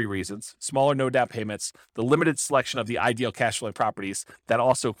those three reasons, smaller no down payments, the limited selection of the ideal cash flowing properties that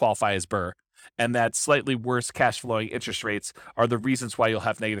also qualify as BRRRR, and that slightly worse cash flowing interest rates are the reasons why you'll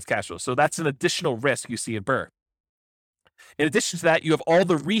have negative cash flow. So that's an additional risk you see in BRRRR. In addition to that, you have all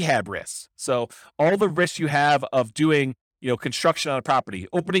the rehab risks. So all the risks you have of doing construction on a property,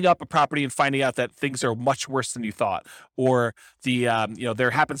 opening up a property and finding out that things are much worse than you thought, or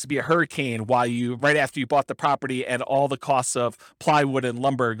there happens to be a hurricane right after you bought the property and all the costs of plywood and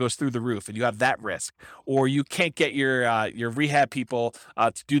lumber goes through the roof and you have that risk, or you can't get your rehab people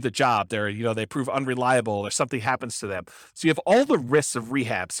to do the job. They prove unreliable or something happens to them. So you have all the risks of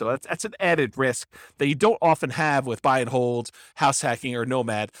rehab. So that's an added risk that you don't often have with buy and hold, house hacking, or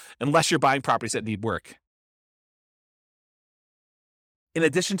nomad, unless you're buying properties that need work. In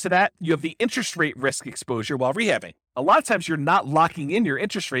addition to that, you have the interest rate risk exposure while rehabbing. a lot of times you're not locking in your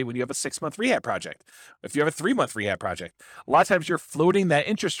interest rate when you have a 6-month rehab project. If you have a 3-month rehab project, a lot of times you're floating that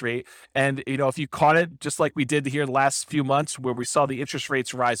interest rate. And, if you caught it, just like we did here the last few months where we saw the interest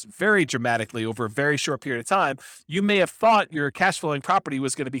rates rise very dramatically over a very short period of time, you may have thought your cash flowing property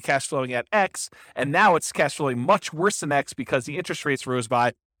was going to be cash flowing at X. And now it's cash flowing much worse than X because the interest rates rose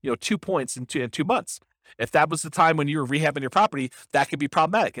by, 2 points in 2 months. If that was the time when you were rehabbing your property, that could be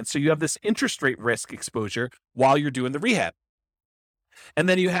problematic. And so you have this interest rate risk exposure while you're doing the rehab. And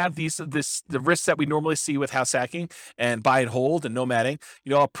then you have the risks that we normally see with house hacking and buy and hold and nomading,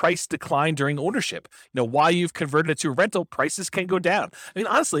 a price decline during ownership. While you've converted it to a rental, prices can go down. I mean,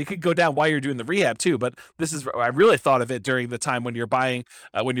 honestly, it could go down while you're doing the rehab too, but I really thought of it during the time when you're buying,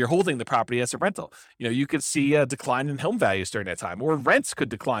 when you're holding the property as a rental. You could see a decline in home values during that time, or rents could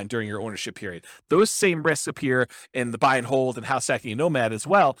decline during your ownership period. Those same risks appear in the buy and hold and house hacking and nomad as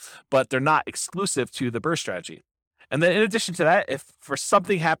well, but they're not exclusive to the BRRRR strategy. And then in addition to that, if for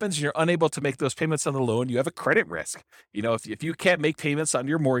something happens and you're unable to make those payments on the loan, you have a credit risk. If you can't make payments on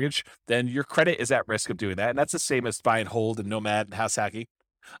your mortgage, then your credit is at risk of doing that. And that's the same as buy and hold and nomad and house hacking.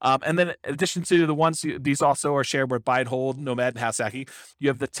 And then in addition to the ones, these also are shared with buy and hold, nomad, and house hacking. You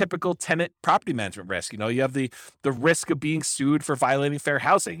have the typical tenant property management risk. You have the risk of being sued for violating fair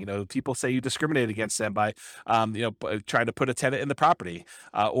housing. People say you discriminate against them by, trying to put a tenant in the property,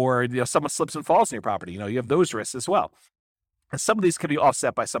 or someone slips and falls in your property. You have those risks as well. And some of these can be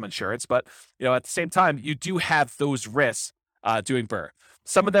offset by some insurance, but at the same time, you do have those risks doing BRRRR.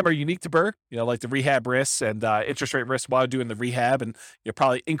 Some of them are unique to BRRRR, like the rehab risks and interest rate risks while doing the rehab, and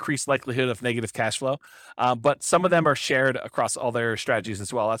probably increased likelihood of negative cash flow. But some of them are shared across all their strategies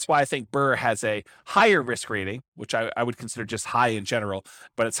as well. That's why I think BRRRR has a higher risk rating, which I would consider just high in general,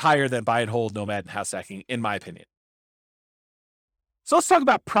 but it's higher than buy and hold, nomad, and house hacking, in my opinion. So let's talk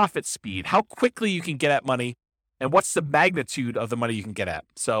about profit speed, how quickly you can get at money, and what's the magnitude of the money you can get at.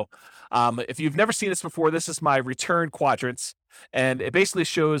 So if you've never seen this before, this is my return quadrants. And it basically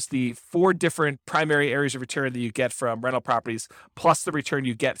shows the 4 different primary areas of return that you get from rental properties, plus the return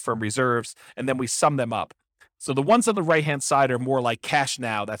you get from reserves, and then we sum them up. So the ones on the right-hand side are more like cash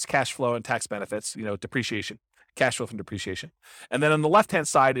now. That's cash flow and tax benefits, depreciation, cash flow from depreciation. And then on the left-hand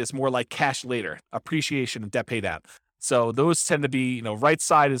side is more like cash later, appreciation and debt pay down. So those tend to be, right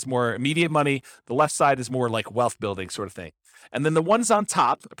side is more immediate money. The left side is more like wealth building sort of thing. And then the ones on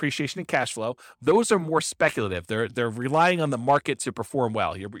top, appreciation and cash flow, those are more speculative. They're relying on the market to perform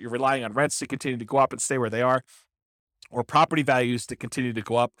well. You're relying on rents to continue to go up and stay where they are, or property values to continue to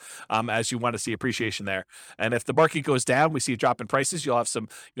go up as you want to see appreciation there. And if the market goes down, we see a drop in prices, you'll have some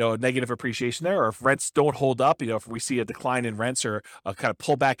negative appreciation there. Or if rents don't hold up, if we see a decline in rents or a kind of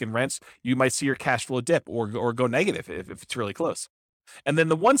pullback in rents, you might see your cash flow dip or go negative if it's really close. And then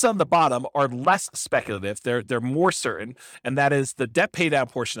the ones on the bottom are less speculative. They're more certain, and that is the debt pay down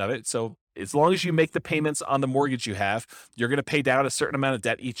portion of it. So as long as you make the payments on the mortgage you have, you're going to pay down a certain amount of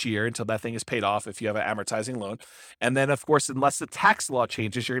debt each year until that thing is paid off if you have an amortizing loan. And then, of course, unless the tax law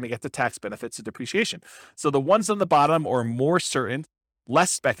changes, you're going to get the tax benefits of depreciation. So the ones on the bottom are more certain,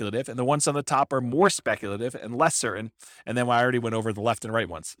 less speculative, and the ones on the top are more speculative and less certain. And then I already went over the left and right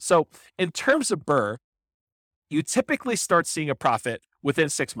ones. So in terms of BRRRR, you typically start seeing a profit within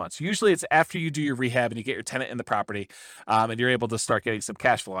 6 months. Usually it's after you do your rehab and you get your tenant in the property and you're able to start getting some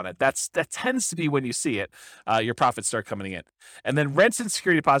cash flow on it. That tends to be when you see it, your profits start coming in. And then rents and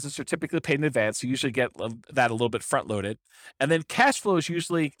security deposits are typically paid in advance. You usually get that a little bit front loaded. And then cash flow is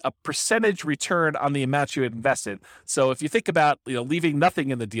usually a percentage return on the amount you had invested. So if you think about, leaving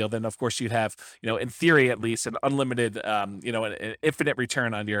nothing in the deal, then of course you'd have, in theory at least, an unlimited, an infinite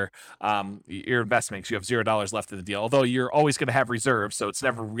return on your investments. You have $0 left in the deal, although you're always going to have reserves. So it's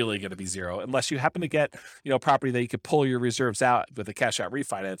never really going to be zero unless you happen to get, a property that you could pull your reserves out with a cash out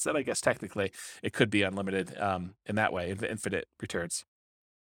refinance. Then I guess technically it could be unlimited in that way, infinite returns.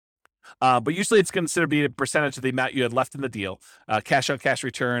 But usually it's considered to be a percentage of the amount you had left in the deal, cash on cash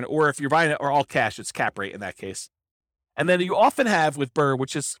return, or if you're buying it or all cash, it's cap rate in that case. And then you often have with BRRRR,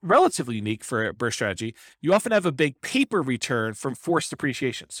 which is relatively unique for a BRRRR strategy, you often have a big paper return from forced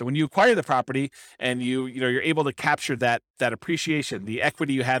appreciation. So when you acquire the property and you're able to capture that appreciation, the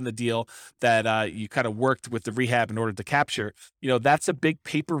equity you had in the deal that you kind of worked with the rehab in order to capture, that's a big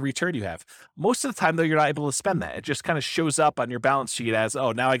paper return you have. Most of the time, though, you're not able to spend that. It just kind of shows up on your balance sheet as,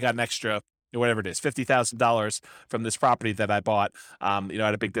 oh, now I got an extra, whatever it is, $50,000 from this property that I bought,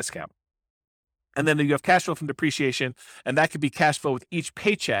 at a big discount. And then you have cash flow from depreciation, and that could be cash flow with each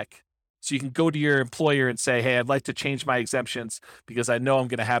paycheck. So you can go to your employer and say, hey, I'd like to change my exemptions because I know I'm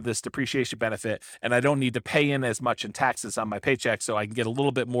going to have this depreciation benefit and I don't need to pay in as much in taxes on my paycheck. So I can get a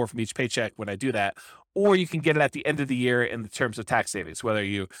little bit more from each paycheck when I do that. or you can get it at the end of the year in the terms of tax savings, whether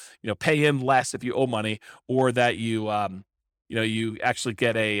you pay in less if you owe money, or that you actually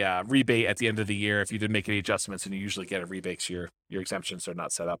get a rebate at the end of the year if you didn't make any adjustments, and you usually get a rebate because your exemptions are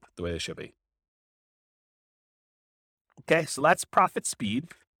not set up the way they should be. Okay, so that's profit speed.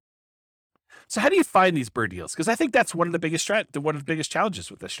 So how do you find these BRRRR deals? Because I think that's one of the biggest challenges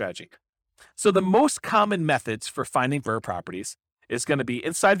with this strategy. So the most common methods for finding BRRRR properties is going to be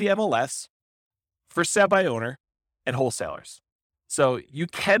inside the MLS, for sale by owner, and wholesalers. So you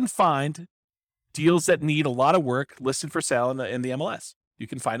can find deals that need a lot of work listed for sale in the MLS. You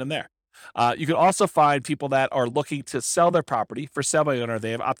can find them there. You can also find people that are looking to sell their property for sale by owner.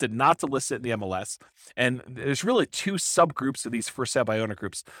 They have opted not to list it in the MLS. And there's really two subgroups of these for sale by owner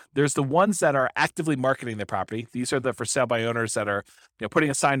groups. There's the ones that are actively marketing their property. These are the for sale by owners that are putting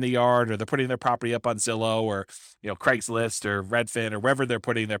a sign in the yard, or they're putting their property up on Zillow or Craigslist or Redfin or wherever they're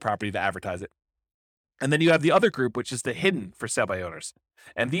putting their property to advertise it. And then you have the other group, which is the hidden for sale by owners.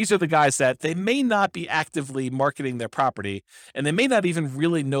 And these are the guys that they may not be actively marketing their property, and they may not even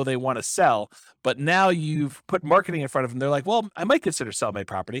really know they want to sell, but now you've put marketing in front of them. They're like, well, I might consider selling my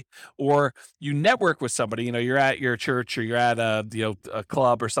property. Or you network with somebody, you're at your church, or you're at a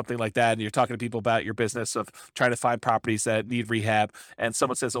club or something like that, and you're talking to people about your business of trying to find properties that need rehab. And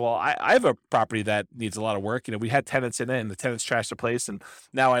someone says, well, I have a property that needs a lot of work. We had tenants in it, and the tenants trashed the place, and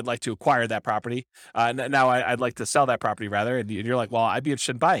now I'd like to acquire that property. Now I'd like to sell that property rather. And you're like, well, I'd be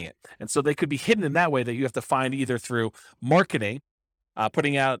interested in buying it. And so they could be hidden in that way, that you have to find either through marketing,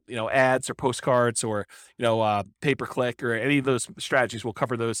 putting out, ads or postcards, or, pay-per-click, or any of those strategies. We'll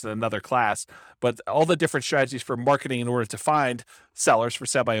cover those in another class, but all the different strategies for marketing in order to find sellers for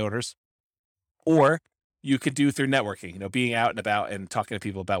sale by owners, or you could do through networking, being out and about and talking to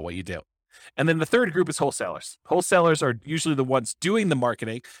people about what you do. And then the third group is wholesalers. Wholesalers are usually the ones doing the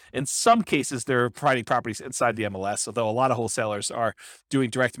marketing. In some cases, they're providing properties inside the MLS, although a lot of wholesalers are doing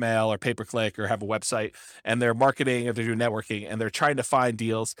direct mail or pay-per-click or have a website, and they're marketing, or they're doing networking, and they're trying to find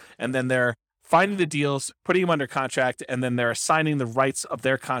deals, and then they're finding the deals, putting them under contract, and then they're assigning the rights of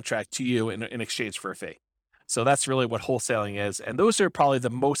their contract to you in exchange for a fee. So that's really what wholesaling is. And those are probably the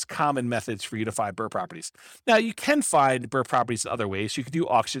most common methods for you to find BRRRR properties. Now, you can find BRRRR properties in other ways. You could do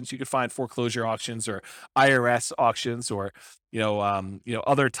auctions. You could find foreclosure auctions, or IRS auctions, or,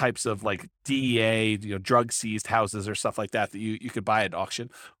 other types of like DEA, drug seized houses or stuff like that you could buy at auction.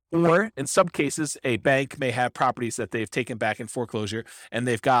 Or in some cases, a bank may have properties that they've taken back in foreclosure, and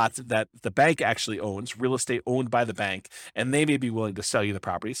they've got that the bank actually owns, real estate owned by the bank, and they may be willing to sell you the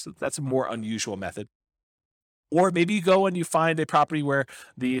property. So that's a more unusual method. Or maybe you go and you find a property where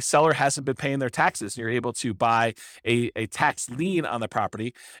the seller hasn't been paying their taxes, and you're able to buy a tax lien on the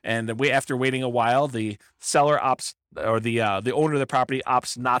property. And after waiting a while, the seller opts, or the owner of the property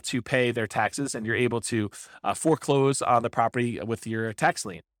opts not to pay their taxes, and you're able to foreclose on the property with your tax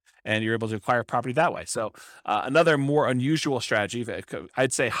lien, and you're able to acquire property that way. So another more unusual strategy,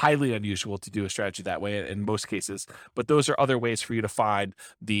 I'd say highly unusual to do a strategy that way in most cases, but those are other ways for you to find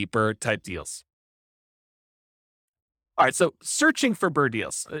the BRRRR type deals. All right, so searching for BRRRR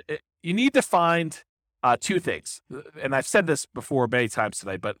deals, you need to find two things. And I've said this before many times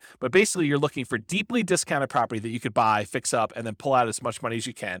today, but basically you're looking for deeply discounted property that you could buy, fix up, and then pull out as much money as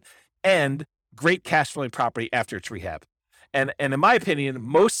you can, and great cash flowing property after it's rehab. And in my opinion,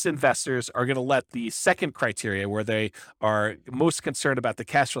 most investors are going to let the second criteria, where they are most concerned about the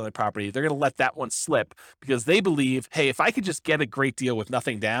cash flowing property, they're going to let that one slip, because they believe, hey, if I could just get a great deal with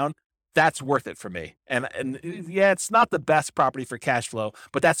nothing down, that's worth it for me. And yeah, it's not the best property for cash flow,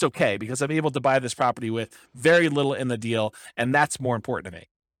 but that's okay, because I'm able to buy this property with very little in the deal, and that's more important to me.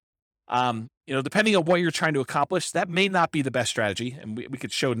 Depending on what you're trying to accomplish, that may not be the best strategy, and we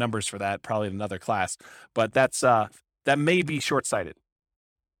could show numbers for that probably in another class, but that may be short-sighted.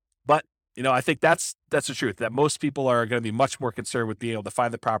 But I think that's the truth, that most people are going to be much more concerned with being able to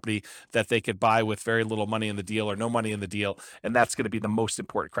find the property that they could buy with very little money in the deal, or no money in the deal, and that's going to be the most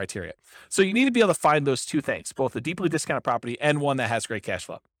important criteria. So you need to be able to find those two things, both a deeply discounted property and one that has great cash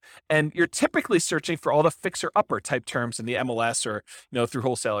flow. And you're typically searching for all the fixer-upper type terms in the MLS, or through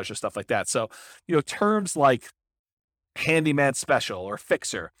wholesalers or stuff like that. So terms like handyman special, or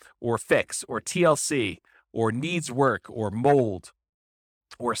fixer, or fix, or TLC, or needs work, or mold,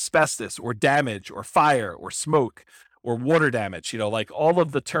 or asbestos, or damage, or fire, or smoke, or water damage, like all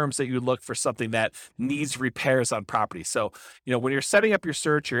of the terms that you look for something that needs repairs on property. So, when you're setting up your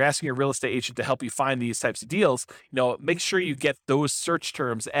search, you're asking your real estate agent to help you find these types of deals, make sure you get those search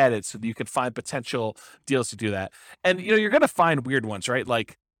terms added so that you can find potential deals to do that. And, you're going to find weird ones, right?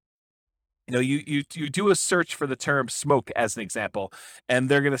 Like, you do a search for the term smoke as an example, and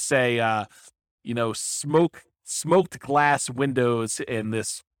they're going to say, smoked glass windows in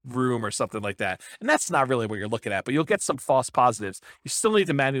this room or something like that. And that's not really what you're looking at, but you'll get some false positives. You still need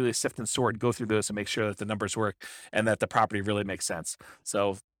to manually sift and sort and go through those and make sure that the numbers work and that the property really makes sense.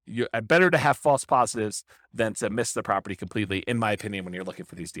 So better to have false positives than to miss the property completely, in my opinion, when you're looking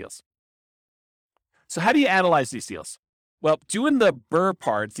for these deals. So how do you analyze these deals? Well, doing the BRRRR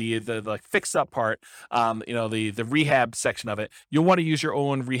part, the like fix up part, the rehab section of it, you'll want to use your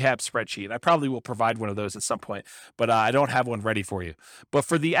own rehab spreadsheet. I probably will provide one of those at some point, but I don't have one ready for you. But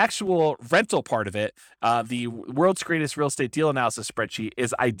for the actual rental part of it, the world's greatest real estate deal analysis spreadsheet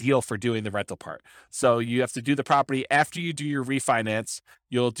is ideal for doing the rental part. So you have to do the property after you do your refinance.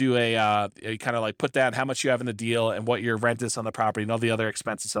 You'll do a kind of like put down how much you have in the deal and what your rent is on the property and all the other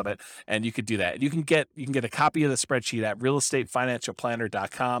expenses of it. And you could do that. You can get a copy of the spreadsheet at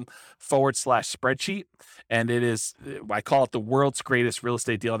realestatefinancialplanner.com/spreadsheet. And it is, I call it the world's greatest real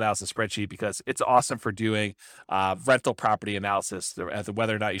estate deal analysis spreadsheet because it's awesome for doing rental property analysis as to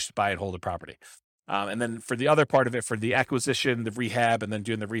whether or not you should buy and hold a property. And then for the other part of it, for the acquisition, the rehab, and then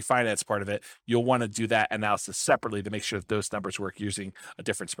doing the refinance part of it, you'll want to do that analysis separately to make sure that those numbers work using a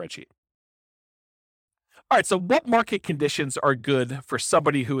different spreadsheet. All right, so what market conditions are good for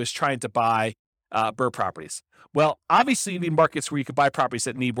somebody who is trying to buy BRRRR properties? Well, obviously you need markets where you can buy properties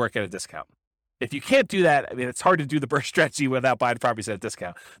that need work at a discount. If you can't do that, I mean, it's hard to do the BRRRR strategy without buying properties at a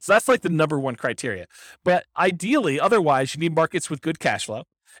discount. So that's like the number one criteria. But ideally, otherwise, you need markets with good cash flow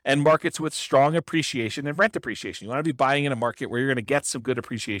and markets with strong appreciation and rent appreciation. You want to be buying in a market where you're going to get some good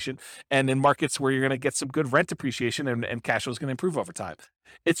appreciation and in markets where you're going to get some good rent appreciation and cash flow is going to improve over time.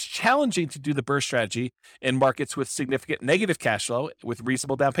 It's challenging to do the BRRRR strategy in markets with significant negative cash flow with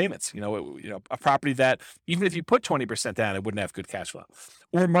reasonable down payments. A property that even if you put 20% down, it wouldn't have good cash flow.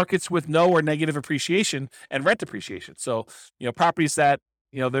 Or markets with no or negative appreciation and rent appreciation. So, properties that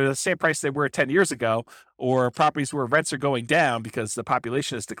they're the same price they were 10 years ago, or properties where rents are going down because the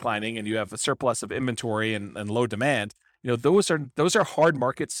population is declining and you have a surplus of inventory and low demand. Those are hard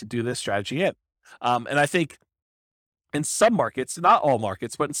markets to do this strategy in. And I think in some markets, not all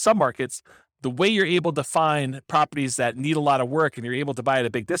markets, but in some markets, the way you're able to find properties that need a lot of work and you're able to buy at a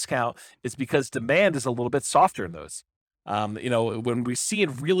big discount is because demand is a little bit softer in those. When we see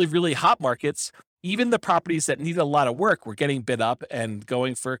in really, really hot markets, even the properties that need a lot of work were getting bid up and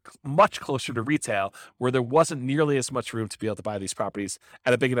going for much closer to retail, where there wasn't nearly as much room to be able to buy these properties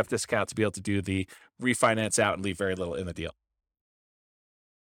at a big enough discount to be able to do the refinance out and leave very little in the deal.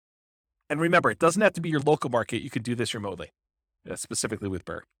 And remember, it doesn't have to be your local market. You can do this remotely, specifically with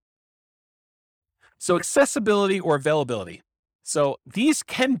BRRRR. So accessibility or availability. So these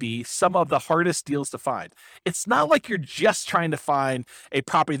can be some of the hardest deals to find. It's not like you're just trying to find a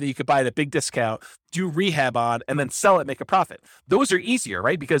property that you could buy at a big discount, do rehab on, and then sell it, make a profit. Those are easier,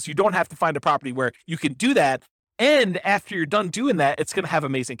 right? Because you don't have to find a property where you can do that. And after you're done doing that, it's going to have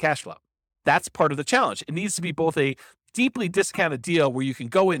amazing cash flow. That's part of the challenge. It needs to be both a deeply discounted deal where you can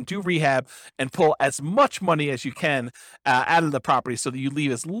go in, do rehab, and pull as much money as you can out of the property so that you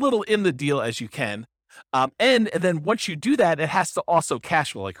leave as little in the deal as you can. And then once you do that, it has to also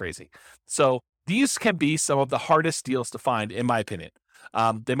cash flow like crazy. So these can be some of the hardest deals to find, in my opinion.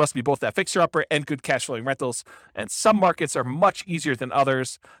 They must be both that fixer-upper and good cash flowing rentals. And some markets are much easier than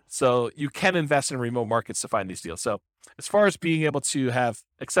others. So you can invest in remote markets to find these deals. So as far as being able to have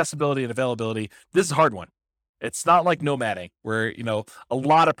accessibility and availability, this is a hard one. It's not like nomading where, a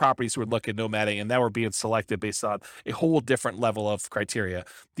lot of properties would look at nomading and now we're being selected based on a whole different level of criteria.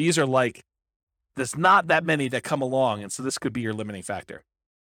 These are like, there's not that many that come along. And so this could be your limiting factor.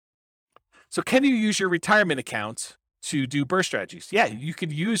 So can you use your retirement account to do BRRRR strategies? Yeah, you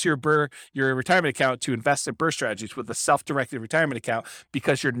could use your retirement account to invest in BRRRR strategies with a self-directed retirement account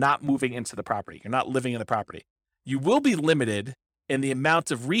because you're not moving into the property. You're not living in the property. You will be limited in the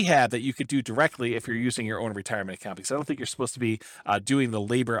amount of rehab that you could do directly if you're using your own retirement account, because I don't think you're supposed to be doing the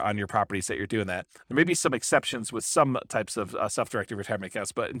labor on your properties that you're doing that. There may be some exceptions with some types of self-directed retirement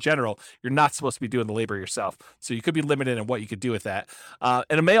accounts, but in general, you're not supposed to be doing the labor yourself. So you could be limited in what you could do with that. And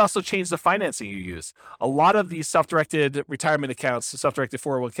it may also change the financing you use. A lot of these self-directed retirement accounts, self-directed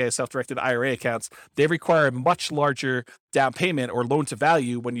 401k, self-directed IRA accounts, they require a much larger down payment or loan to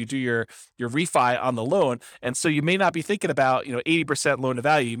value when you do your refi on the loan. And so you may not be thinking about, 80% loan to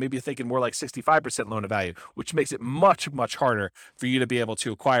value. You may be thinking more like 65% loan to value, which makes it much, much harder for you to be able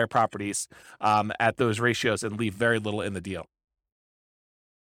to acquire properties at those ratios and leave very little in the deal.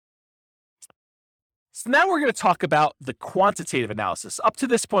 So now we're going to talk about the quantitative analysis. Up to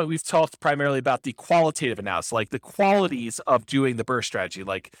this point, we've talked primarily about the qualitative analysis, like the qualities of doing the BRRRR strategy,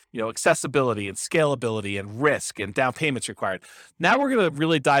 like accessibility and scalability and risk and down payments required. Now we're going to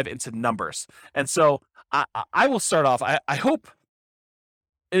really dive into numbers. And so I will start off. I hope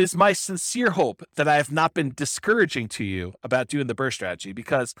it is my sincere hope that I have not been discouraging to you about doing the BRRRR strategy,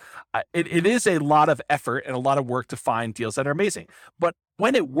 because it is a lot of effort and a lot of work to find deals that are amazing. But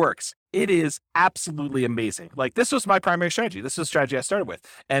when it works, it is absolutely amazing. Like, this was my primary strategy. This is the strategy I started with.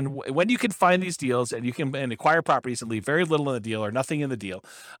 And when you can find these deals and you can acquire properties and leave very little in the deal or nothing in the deal,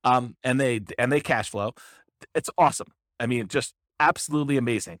 and they cash flow, it's awesome. I mean, just absolutely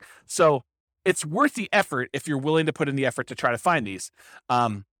amazing. So it's worth the effort if you're willing to put in the effort to try to find these.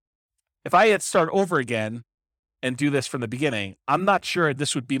 If I had to start over again and do this from the beginning, I'm not sure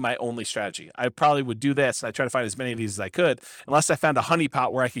this would be my only strategy. I probably would do this and I try to find as many of these as I could, unless I found a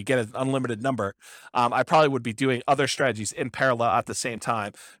honeypot where I could get an unlimited number. I probably would be doing other strategies in parallel at the same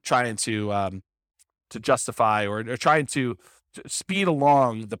time, trying to justify or trying to speed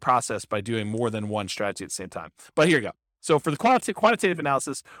along the process by doing more than one strategy at the same time. But here you go. So for the quantitative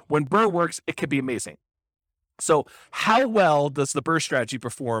analysis, when BRRRR works, it can be amazing. So how well does the BRRRR strategy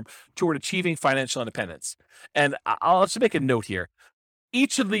perform toward achieving financial independence? And I'll just make a note here.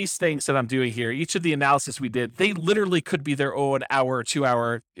 Each of these things that I'm doing here, each of the analysis we did, they literally could be their own hour or 2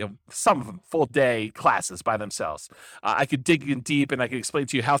 hour, some of them full day classes by themselves. I could dig in deep and I could explain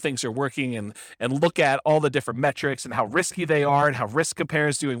to you how things are working and look at all the different metrics and how risky they are and how risk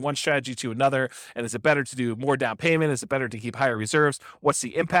compares doing one strategy to another. And is it better to do more down payment? Is it better to keep higher reserves? What's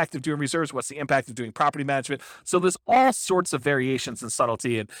the impact of doing reserves? What's the impact of doing property management? So there's all sorts of variations and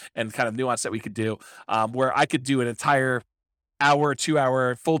subtlety and kind of nuance that we could do, where I could do an entire hour, 2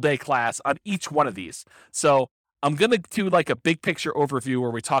 hour, full day class on each one of these. So I'm going to do like a big picture overview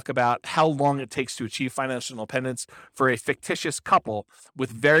where we talk about how long it takes to achieve financial independence for a fictitious couple with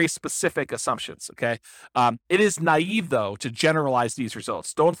very specific assumptions. Okay. It is naive, though, to generalize these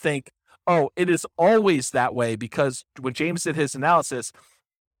results. Don't think, oh, it is always that way, because when James did his analysis,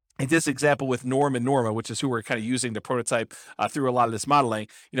 in this example with Norm and Norma, which is who we're kind of using to prototype through a lot of this modeling,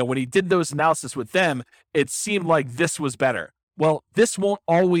 when he did those analysis with them, it seemed like this was better. Well, this won't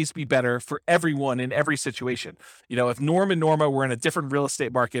always be better for everyone in every situation. If Norm and Norma were in a different real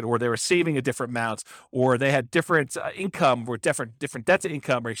estate market, or they were saving a different amount, or they had different income or different debt to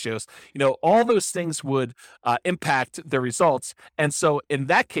income ratios, all those things would impact their results. And so in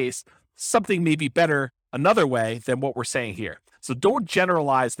that case, something may be better another way than what we're saying here. So don't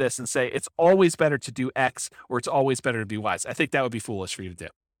generalize this and say it's always better to do X or it's always better to be Y. I think that would be foolish for you to do.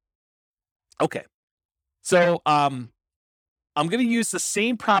 Okay. So, I'm going to use the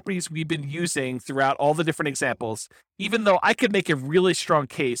same properties we've been using throughout all the different examples, even though I could make a really strong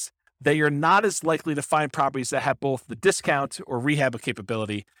case that you're not as likely to find properties that have both the discount or rehab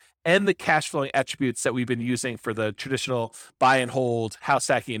capability and the cash flowing attributes that we've been using for the traditional buy and hold, house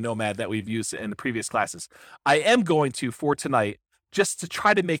hacking, and nomad that we've used in the previous classes. I am going to, for tonight, just to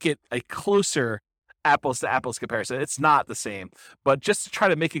try to make it a closer apples to apples comparison. It's not the same, but just to try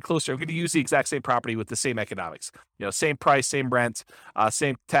to make it closer, I'm going to use the exact same property with the same economics, same price, same rent,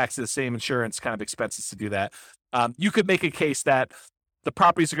 same taxes, same insurance kind of expenses to do that. You could make a case that the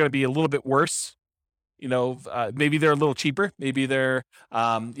properties are going to be a little bit worse. Maybe they're a little cheaper. Maybe they're,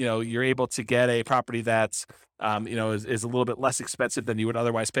 you're able to get a property that's, is a little bit less expensive than you would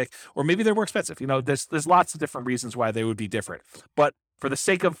otherwise pick, or maybe they're more expensive. There's lots of different reasons why they would be different, but for the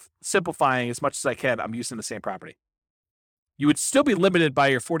sake of simplifying as much as I can, I'm using the same property. You would still be limited by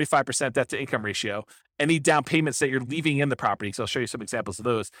your 45% debt to income ratio, any down payments that you're leaving in the property, so I'll show you some examples of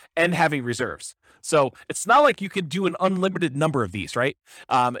those, and having reserves. So it's not like you can do an unlimited number of these, right?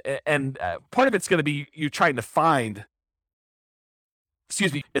 And part of it's going to be you trying to find,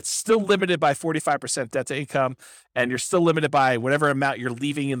 it's still limited by 45% debt to income, and you're still limited by whatever amount you're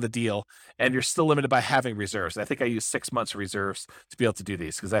leaving in the deal, and you're still limited by having reserves. I think I use 6 months reserves to be able to do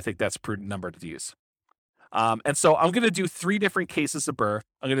these because I think that's a prudent number to use. And so I'm going to do 3 different cases of BRRRR.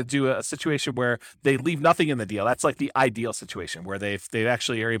 I'm going to do a situation where they leave nothing in the deal. That's like the ideal situation where they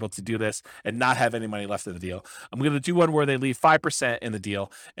actually are able to do this and not have any money left in the deal. I'm going to do one where they leave 5% in the deal,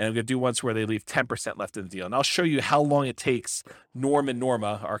 and I'm going to do ones where they leave 10% left in the deal. And I'll show you how long it takes Norm and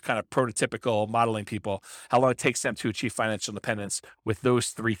Norma, our kind of prototypical modeling people, how long it takes them to achieve financial independence with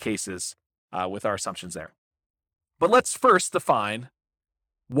those 3 cases with our assumptions there. But let's first define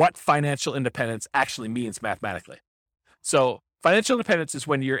what financial independence actually means mathematically. So financial independence is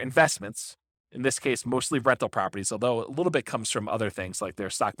when your investments, in this case, mostly rental properties, although a little bit comes from other things like their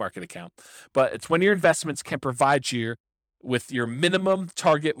stock market account, but it's when your investments can provide you with your minimum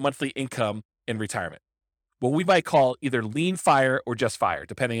target monthly income in retirement. What we might call either lean fire or just fire,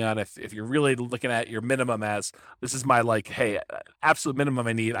 depending on if you're really looking at your minimum as this is my absolute minimum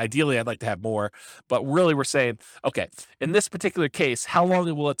I need. Ideally, I'd like to have more, but really we're saying, okay, in this particular case, how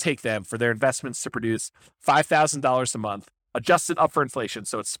long will it take them for their investments to produce $5,000 a month, adjusted up for inflation?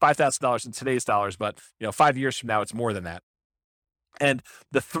 So it's $5,000 in today's dollars, but 5 years from now, it's more than that. And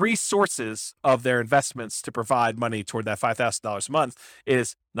the three sources of their investments to provide money toward that $5,000 a month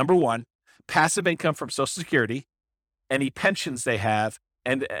is, number one, passive income from Social Security, any pensions they have,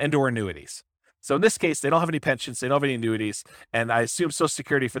 and or annuities. So in this case, they don't have any pensions, they don't have any annuities, and I assume Social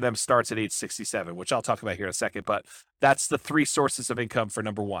Security for them starts at age 67, which I'll talk about here in a second, but that's the three sources of income for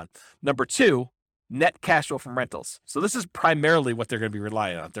number one. Number two, net cash flow from rentals. So this is primarily what they're going to be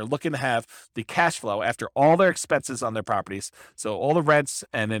relying on. They're looking to have the cash flow after all their expenses on their properties. So all the rents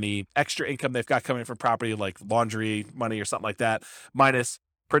and any extra income they've got coming from property like laundry money or something like that, minus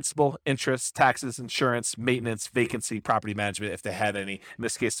principal, interest, taxes, insurance, maintenance, vacancy, property management, if they had any. In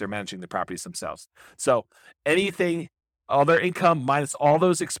this case, they're managing the properties themselves. So anything, all their income minus all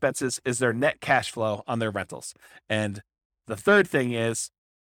those expenses is their net cash flow on their rentals. And the third thing is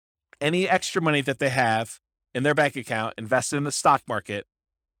any extra money that they have in their bank account invested in the stock market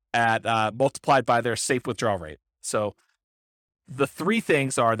at multiplied by their safe withdrawal rate. So the three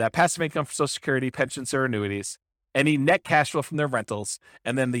things are that passive income from Social Security, pensions, or annuities, any net cash flow from their rentals,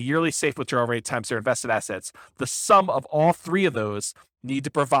 and then the yearly safe withdrawal rate times their invested assets. The sum of all three of those need to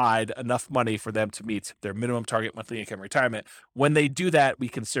provide enough money for them to meet their minimum target monthly income in retirement. When they do that, we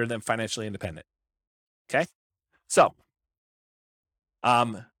consider them financially independent. Okay? So,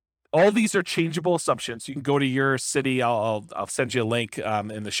 all these are changeable assumptions. You can go to your city. I'll send you a link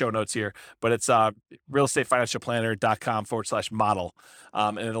in the show notes here, but it's realestatefinancialplanner.com/model.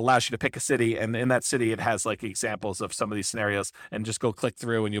 And it allows you to pick a city. And in that city, it has like examples of some of these scenarios, and just go click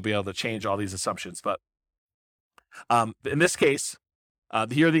through and you'll be able to change all these assumptions. But in this case,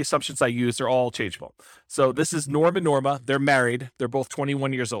 here are the assumptions I use. They're all changeable. So this is Norm and Norma. They're married. They're both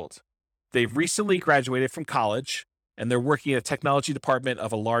 21 years old. They've recently graduated from college, and they're working in a technology department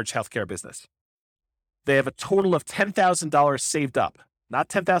of a large healthcare business. They have a total of $10,000 saved up, not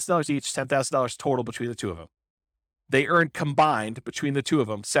 $10,000 each, $10,000 total between the two of them. They earn combined between the two of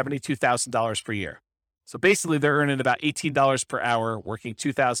them $72,000 per year. So basically, they're earning about $18 per hour, working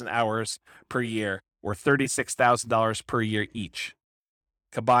 2,000 hours per year, or $36,000 per year each.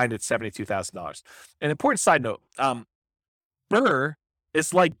 Combined, it's $72,000. An important side note, BRRRR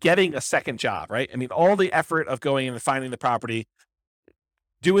is like getting a second job, right? I mean, all the effort of going in and finding the property,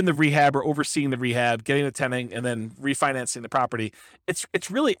 doing the rehab or overseeing the rehab, getting the tenant, and then refinancing the property, it's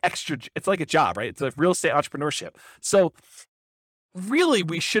really extra. It's like a job, right? It's like real estate entrepreneurship. So really,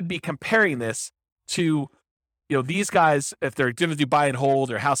 we should be comparing this to, these guys, if they're going to do buy and hold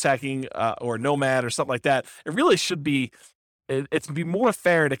or house hacking or nomad or something like that, it really should be, it's be more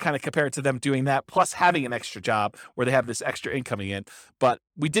fair to kind of compare it to them doing that, plus having an extra job where they have this extra income in. But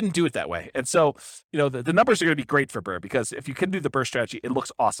we didn't do it that way. And so, the numbers are going to be great for BRRRR, because if you can do the BRRRR strategy, it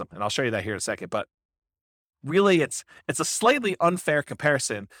looks awesome. And I'll show you that here in a second. But really, it's a slightly unfair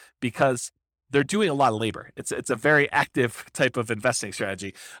comparison because they're doing a lot of labor. It's a very active type of investing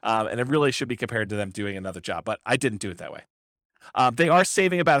strategy. And it really should be compared to them doing another job. But I didn't do it that way. They are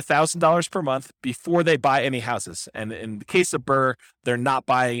saving about $1,000 per month before they buy any houses. And in the case of BRRRR, they're not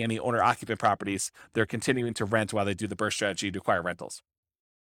buying any owner-occupant properties. They're continuing to rent while they do the BRRRR strategy to acquire rentals.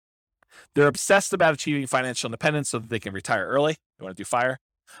 They're obsessed about achieving financial independence so that they can retire early. They want to do FIRE.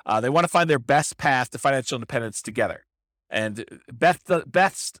 They want to find their best path to financial independence together. And best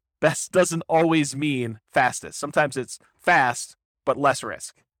doesn't always mean fastest. Sometimes it's fast, but less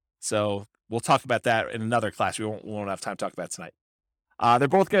risk. So we'll talk about that in another class. We won't have time to talk about it tonight. They're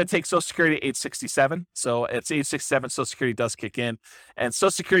both going to take Social Security at age 67. So at age 67, Social Security does kick in. And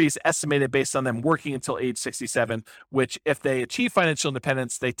Social Security is estimated based on them working until age 67, which if they achieve financial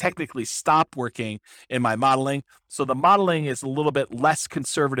independence, they technically stop working in my modeling. So the modeling is a little bit less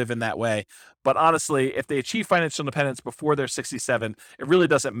conservative in that way. But honestly, if they achieve financial independence before they're 67, it really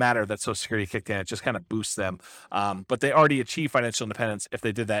doesn't matter that Social Security kicked in. It just kind of boosts them. But they already achieved financial independence if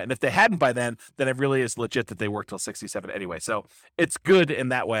they did that. And if they hadn't by then it really is legit that they worked till 67 anyway. So it's good in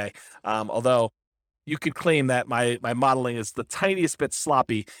that way. Although you could claim that my modeling is the tiniest bit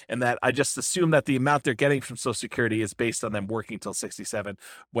sloppy and that I just assume that the amount they're getting from Social Security is based on them working till 67,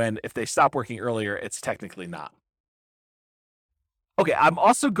 when if they stop working earlier, it's technically not. Okay, I'm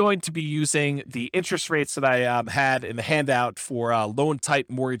also going to be using the interest rates that I had in the handout for loan type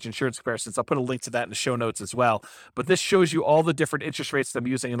mortgage insurance comparisons. I'll put a link to that in the show notes as well. But this shows you all the different interest rates that I'm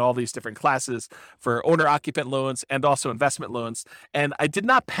using in all these different classes for owner occupant loans and also investment loans. And I did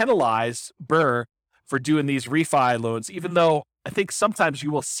not penalize BRRRR for doing these refi loans, even though I think sometimes you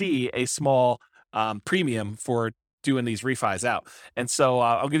will see a small premium for doing these refis out. And so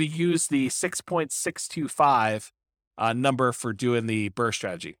I'm going to use the 6.625 number for doing the BRRRR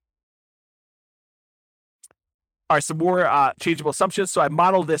strategy. All right, some more changeable assumptions. So I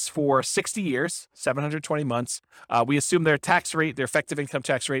modeled this for 60 years, 720 months. We assume their tax rate, their effective income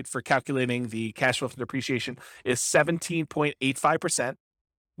tax rate for calculating the cash flow from depreciation is 17.85%.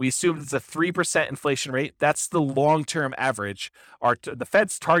 We assume it's a 3% inflation rate. That's the long-term average. The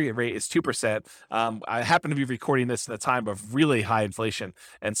Fed's target rate is 2%. I happen to be recording this in a time of really high inflation,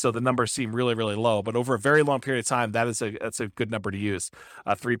 and so the numbers seem really, really low. But over a very long period of time, that's a good number to use,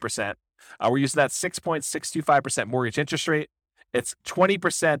 3%. We're using that 6.625% mortgage interest rate. It's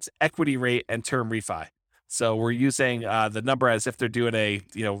 20% equity rate and term refi. So we're using the number as if they're doing a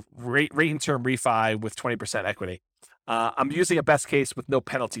rate and term refi with 20% equity. I'm using a best case with no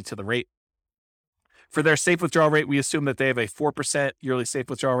penalty to the rate. For their safe withdrawal rate, we assume that they have a 4% yearly safe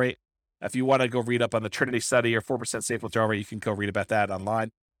withdrawal rate. If you want to go read up on the Trinity study or 4% safe withdrawal rate, you can go read about that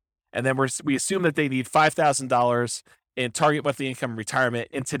online. And then we assume that they need $5,000 in target monthly income retirement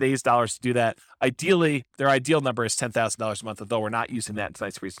in today's dollars to do that. Ideally, their ideal number is $10,000 a month, although we're not using that in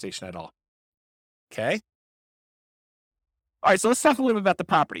tonight's presentation at all. Okay. All right, so let's talk a little bit about the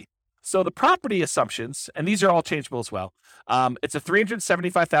property. So the property assumptions, and these are all changeable as well. It's a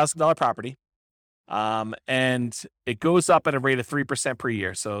 $375,000 property, and it goes up at a rate of 3% per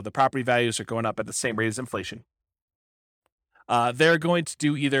year. So the property values are going up at the same rate as inflation. They're going to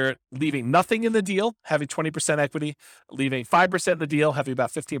do either leaving nothing in the deal, having 20% equity, leaving 5% in the deal, having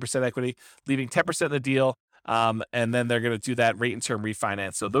about 15% equity, leaving 10% in the deal, and then they're going to do that rate and term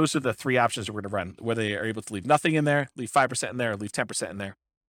refinance. So those are the three options we're going to run, whether they are able to leave nothing in there, leave 5% in there, or leave 10% in there.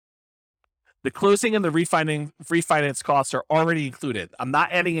 The closing and the refinance costs are already included. I'm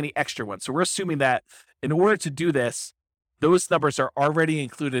not adding any extra ones. So we're assuming that in order to do this, those numbers are already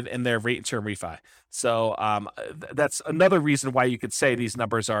included in their rate and term refi. So that's another reason why you could say these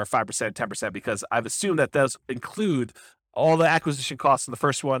numbers are 5%, 10%, because I've assumed that those include all the acquisition costs in the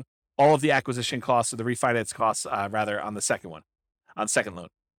first one, all of the acquisition costs or the refinance costs, rather, on the second one, on second loan.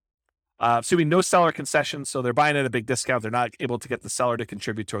 Assuming no seller concessions, so they're buying at a big discount. They're not able to get the seller to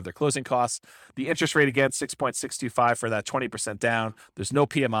contribute toward their closing costs. The interest rate, again, 6.625 for that 20% down. There's no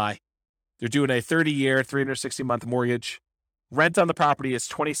PMI. They're doing a 30-year, 360-month mortgage. Rent on the property is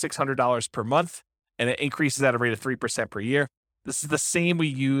 $2,600 per month, and it increases at a rate of 3% per year. This is the same we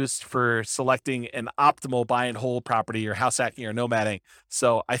used for selecting an optimal buy and hold property or house hacking or nomading.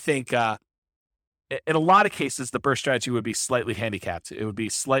 So I think in a lot of cases, the BRRRR strategy would be slightly handicapped. It would be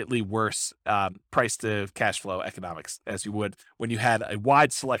slightly worse price to cash flow economics, as you would when you had a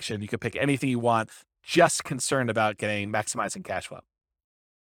wide selection. You could pick anything you want, just concerned about maximizing cash flow.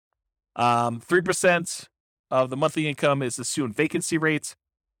 3% of the monthly income is assumed vacancy rate,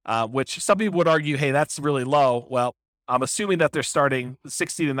 which some people would argue, hey, that's really low. Well, I'm assuming that they're starting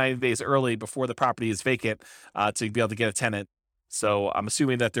 60 to 90 days early before the property is vacant to be able to get a tenant. So I'm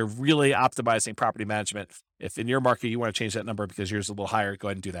assuming that they're really optimizing property management. If in your market you want to change that number because yours is a little higher, go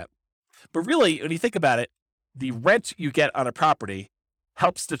ahead and do that. But really, when you think about it, the rent you get on a property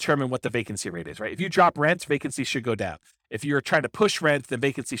helps determine what the vacancy rate is, right? If you drop rent, vacancy should go down. If you're trying to push rent, then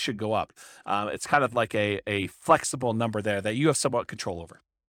vacancy should go up. It's kind of like a flexible number there that you have somewhat control over.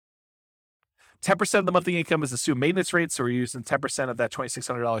 10% of the monthly income is assumed maintenance rate. So we're using 10% of that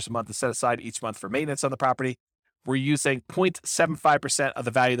 $2,600 a month to set aside each month for maintenance on the property. We're using 0.75% of the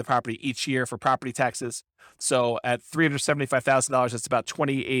value of the property each year for property taxes. So at $375,000, it's about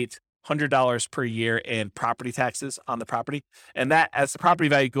 $2,800 per year in property taxes on the property. And that, as the property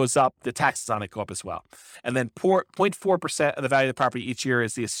value goes up, the taxes on it go up as well. And then 0.4% of the value of the property each year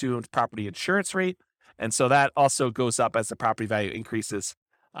is the assumed property insurance rate. And so that also goes up as the property value increases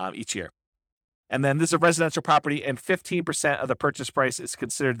each year. And then this is a residential property, and 15% of the purchase price is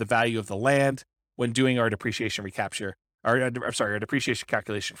considered the value of the land when doing our depreciation recapture, our depreciation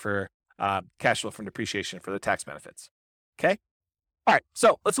calculation for cash flow from depreciation for the tax benefits. Okay? All right,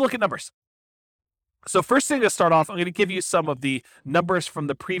 so let's look at numbers. So first thing to start off, I'm going to give you some of the numbers from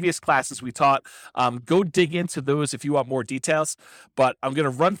the previous classes we taught. Go dig into those if you want more details, but I'm going to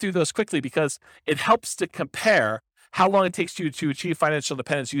run through those quickly because it helps to compare how long it takes you to achieve financial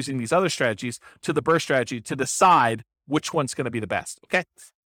independence using these other strategies to the BRRRR strategy to decide which one's going to be the best, okay?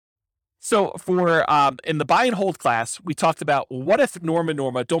 So for in the buy and hold class, we talked about what if Norm and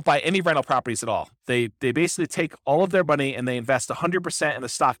Norma don't buy any rental properties at all. They basically take all of their money and they invest 100% in the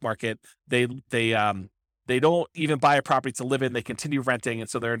stock market. They don't even buy a property to live in. They continue renting, and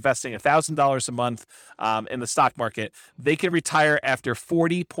so they're investing $1,000 a month in the stock market. They can retire after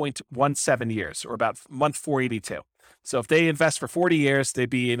 40.17 years, or about month 482. So if they invest for 40 years, they'd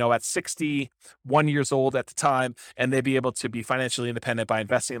be, at 61 years old at the time, and they'd be able to be financially independent by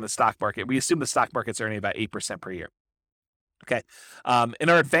investing in the stock market. We assume the stock market's earning about 8% per year. Okay. In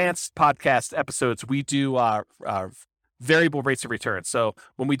our advanced podcast episodes, we do variable rates of return. So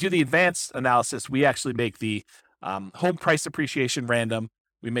when we do the advanced analysis, we actually make the home price appreciation random.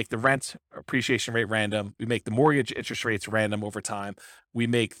 We make the rent appreciation rate random. We make the mortgage interest rates random over time. We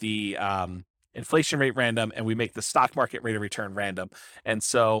make the inflation rate random, and we make the stock market rate of return random. And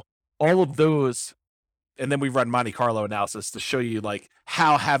so all of those, and then we run Monte Carlo analysis to show you like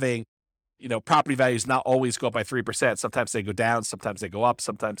how having, property values not always go up by 3%. Sometimes they go down, sometimes they go up,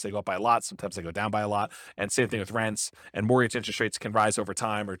 sometimes they go up by a lot, sometimes they go down by a lot. And same thing with rents, and mortgage interest rates can rise over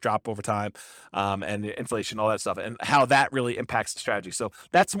time or drop over time, and inflation, all that stuff, and how that really impacts the strategy. So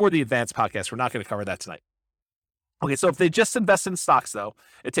that's more the advanced podcast. We're not going to cover that tonight. Okay, so if they just invest in stocks, though,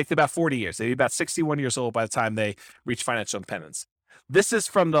 it takes about 40 years. They'd be about 61 years old by the time they reach financial independence. This is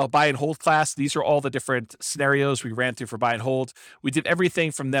from the buy and hold class. These are all the different scenarios we ran through for buy and hold. We did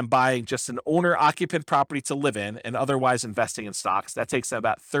everything from them buying just an owner-occupant property to live in and otherwise investing in stocks. That takes them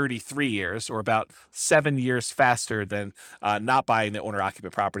about 33 years, or about 7 years faster than not buying the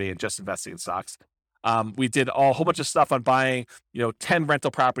owner-occupant property and just investing in stocks. We did a whole bunch of stuff on buying, 10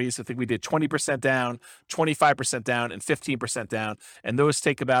 rental properties. I think we did 20% down, 25% down, and 15% down. And those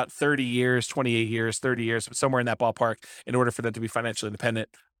take about 30 years, 28 years, 30 years, somewhere in that ballpark, in order for them to be financially independent.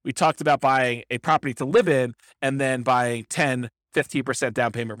 We talked about buying a property to live in and then buying 15%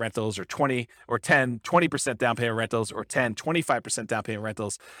 down payment rentals, or 20% down payment rentals, or 25% down payment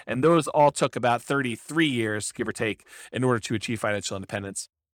rentals. And those all took about 33 years, give or take, in order to achieve financial independence.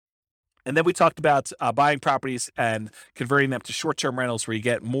 And then we talked about buying properties and converting them to short-term rentals where you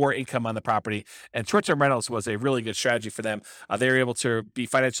get more income on the property. And short-term rentals was a really good strategy for them. They were able to be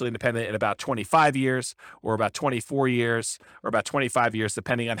financially independent in about 25 years, or about 24 years, or about 25 years,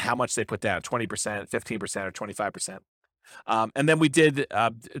 depending on how much they put down, 20%, 15%, or 25%. And then we did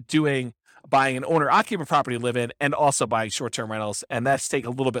buying an owner-occupant property to live in and also buying short-term rentals. And that's take a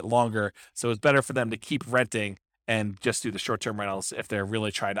little bit longer. So it's better for them to keep renting and just do the short-term rentals if they're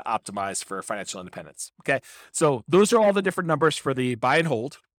really trying to optimize for financial independence. Okay, so those are all the different numbers for the buy and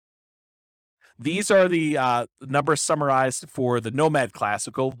hold. These are the numbers summarized for the Nomad class.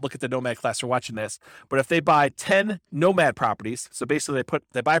 So go look at the Nomad class for watching this. But if they buy 10 Nomad properties, so basically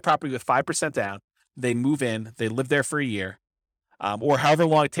they buy a property with 5% down, they move in, they live there for a year, or however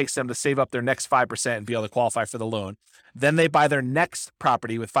long it takes them to save up their next 5% and be able to qualify for the loan. Then they buy their next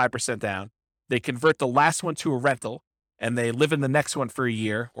property with 5% down. They convert the last one to a rental, and they live in the next one for a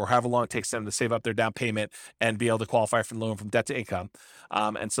year, or however long it takes them to save up their down payment and be able to qualify for the loan from debt to income.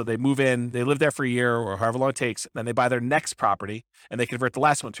 And so they move in, they live there for a year, or however long it takes. Then they buy their next property, and they convert the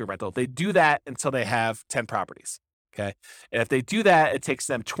last one to a rental. They do that until they have 10 properties. Okay. And if they do that, it takes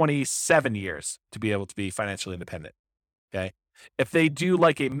them 27 years to be able to be financially independent. Okay. If they do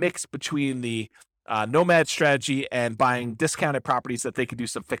like a mix between the Nomad strategy and buying discounted properties that they could do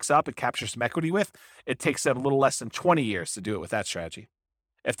some fix up and capture some equity with, it takes them a little less than 20 years to do it with that strategy.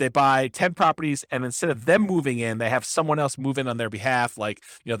 If they buy 10 properties and instead of them moving in, they have someone else move in on their behalf, like,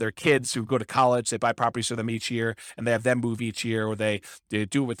 their kids who go to college, they buy properties for them each year and they have them move each year, or they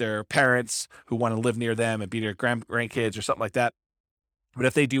do it with their parents who want to live near them and be their grandkids or something like that. But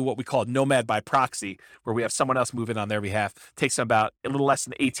if they do what we call Nomad by proxy, where we have someone else move in on their behalf, it takes them about a little less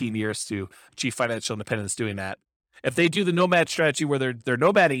than 18 years to achieve financial independence doing that. If they do the Nomad strategy where they're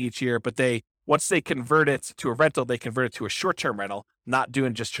nomading each year, but once they convert it to a rental, they convert it to a short-term rental, not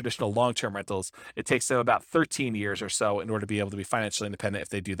doing just traditional long-term rentals, it takes them about 13 years or so in order to be able to be financially independent if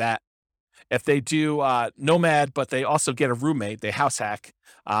they do that. If they do Nomad, but they also get a roommate, they house hack,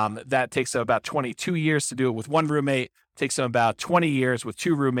 that takes them about 22 years to do it with one roommate, takes them about 20 years with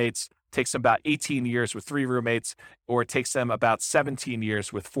two roommates, takes them about 18 years with three roommates, or it takes them about 17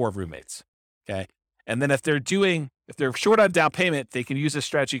 years with four roommates. Okay. And then if they're short on down payment, they can use a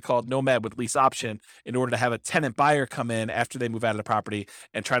strategy called Nomad with lease option in order to have a tenant buyer come in after they move out of the property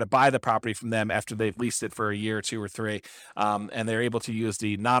and try to buy the property from them after they've leased it for a year or two or three. And they're able to use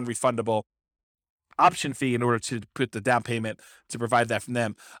the non-refundable option fee in order to put the down payment to provide that from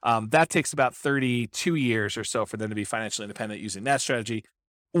them. That takes about 32 years or so for them to be financially independent using that strategy.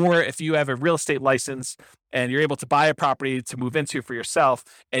 Or if you have a real estate license and you're able to buy a property to move into for yourself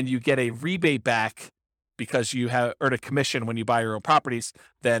and you get a rebate back because you have earned a commission when you buy your own properties,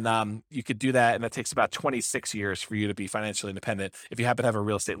 then you could do that. And that takes about 26 years for you to be financially independent if you happen to have a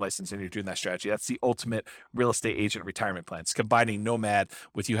real estate license and you're doing that strategy. That's the ultimate real estate agent retirement plan. It's combining Nomad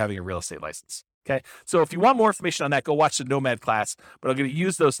with you having a real estate license. Okay. So if you want more information on that, go watch the Nomad class, but I'm going to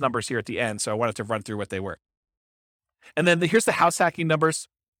use those numbers here at the end. So I wanted to run through what they were. And then here's the house hacking numbers.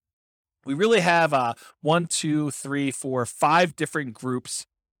 We really have 1, 2, 3, 4, 5 different groups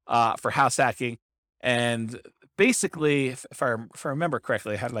for house hacking. And basically, if I remember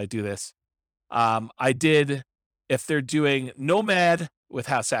correctly, how did I do this? I did, if they're doing Nomad with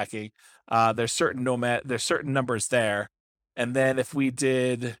house hacking, there's certain numbers there. And then if we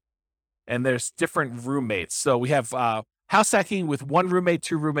did, and there's different roommates. So we have house hacking with 1 roommate,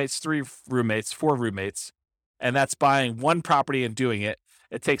 2 roommates, 3 roommates, 4 roommates. And that's buying one property and doing it.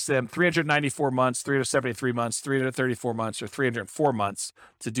 It takes them 394 months, 373 months, 334 months, or 304 months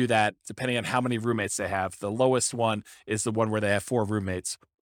to do that, depending on how many roommates they have. The lowest one is the one where they have 4 roommates.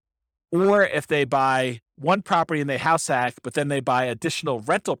 Or if they buy one property and they house hack, but then they buy additional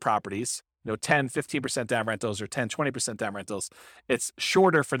rental properties, 10, 15% down rentals or 10, 20% down rentals, it's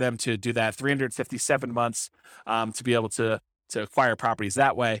shorter for them to do that, 357 months to be able to acquire properties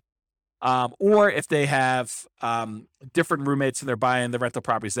that way. Or if they have different roommates and they're buying the rental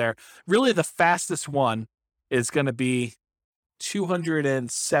properties there, really the fastest one is going to be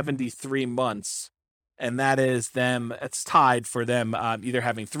 273 months. And that is them, it's tied for them either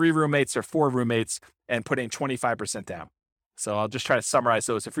having 3 roommates or 4 roommates and putting 25% down. So I'll just try to summarize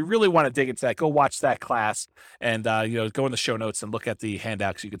those. If you really want to dig into that, go watch that class and go in the show notes and look at the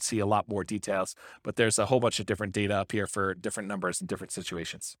handouts. You can see a lot more details, but there's a whole bunch of different data up here for different numbers and different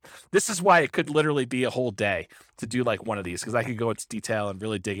situations. This is why it could literally be a whole day to do like one of these, because I could go into detail and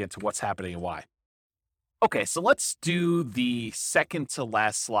really dig into what's happening and why. Okay, so let's do the second to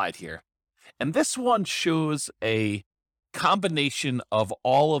last slide here. And this one shows a combination of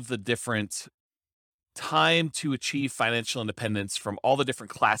all of the different time to achieve financial independence from all the different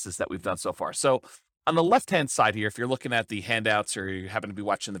classes that we've done so far. So on the left-hand side here, if you're looking at the handouts or you happen to be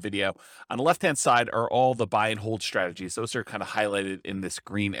watching the video, on the left-hand side are all the buy and hold strategies. Those are kind of highlighted in this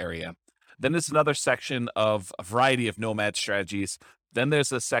green area. Then there's another section of a variety of Nomad strategies. Then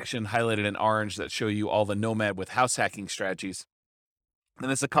there's a section highlighted in orange that show you all the Nomad with house hacking strategies. Then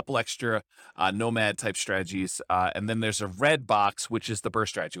there's a couple extra Nomad type strategies. And then there's a red box, which is the BRRRR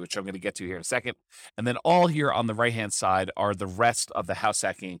strategy, which I'm going to get to here in a second. And then all here on the right-hand side are the rest of the house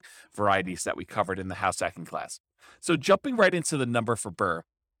hacking varieties that we covered in the house hacking class. So jumping right into the number for BRRRR,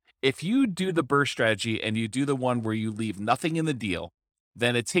 if you do the BRRRR strategy and you do the one where you leave nothing in the deal,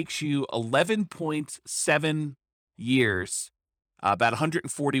 then it takes you 11.7 years, about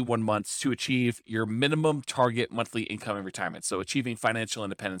 141 months to achieve your minimum target monthly income in retirement. So achieving financial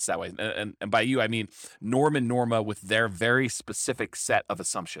independence that way. And by you, I mean Norm and Norma with their very specific set of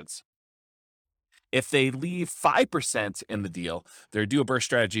assumptions. If they leave 5% in the deal, they do a BRRRR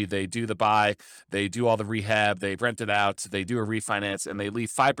strategy, they do the buy, they do all the rehab, they rent it out, they do a refinance, and they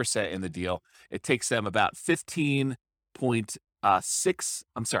leave 5% in the deal, it takes them about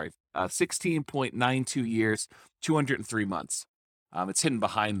 16.92 years, 203 months. It's hidden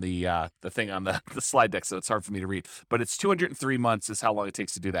behind the thing on the slide deck, so it's hard for me to read. But it's 203 months is how long it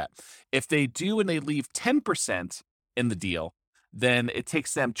takes to do that. If they do and they leave 10% in the deal, then it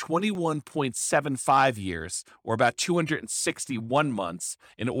takes them 21.75 years, or about 261 months,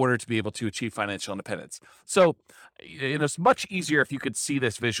 in order to be able to achieve financial independence. So it's much easier if you could see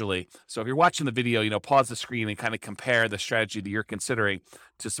this visually. So if you're watching the video, pause the screen and kind of compare the strategy that you're considering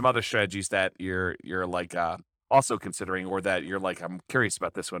to some other strategies that you're like also considering, or that you're like, I'm curious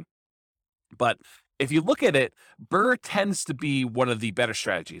about this one. But if you look at it, BRRRR tends to be one of the better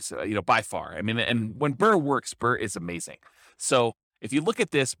strategies, by far. I mean, and when BRRRR works, BRRRR is amazing. So if you look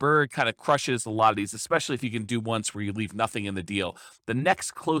at this, BRRRR kind of crushes a lot of these, especially if you can do ones where you leave nothing in the deal. The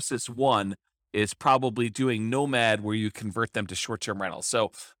next closest one is probably doing Nomad, where you convert them to short-term rentals.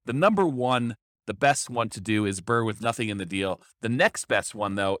 So the number one, the best one to do is BRRRR with nothing in the deal. The next best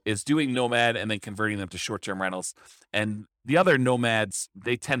one, though, is doing Nomad and then converting them to short-term rentals. And the other Nomads,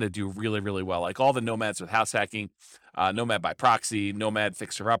 they tend to do really, really well. Like all the Nomads with house hacking, Nomad by proxy, Nomad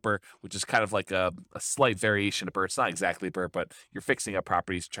fixer-upper, which is kind of like a slight variation of BRRRR. It's not exactly BRRRR, but you're fixing up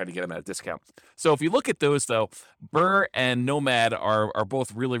properties, trying to get them at a discount. So if you look at those, though, BRRRR and Nomad are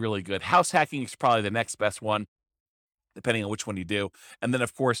both really, really good. House hacking is probably the next best one. depending on which one you do. And then,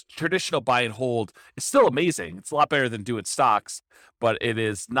 of course, traditional buy and hold is still amazing. It's a lot better than doing stocks, but it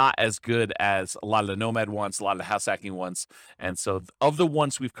is not as good as a lot of the nomad ones, a lot of the house hacking ones. And so of the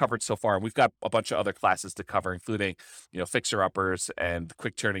ones we've covered so far, and we've got a bunch of other classes to cover, including, fixer uppers and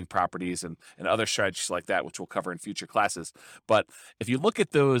quick turning properties and other strategies like that, which we'll cover in future classes. But if you look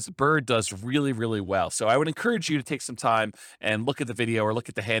at those, BRRRR does really, really well. So I would encourage you to take some time and look at the video or look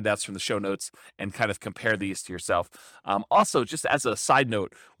at the handouts from the show notes and kind of compare these to yourself. Also, just as a side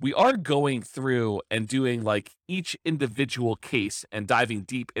note, we are going through and doing like each individual case and diving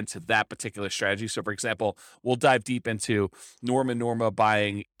deep into that particular strategy. So for example, we'll dive deep into Norma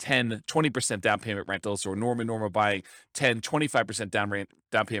buying 20% down payment rentals, or Norma buying 25%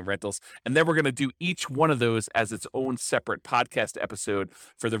 down payment rentals. And then we're going to do each one of those as its own separate podcast episode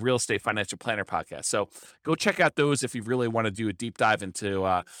for the Real Estate Financial Planner podcast. So go check out those if you really want to do a deep dive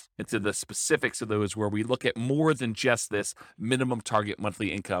into the specifics of those, where we look at more than just this minimum target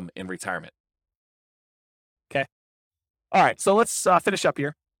monthly income in retirement. Okay. All right. So let's finish up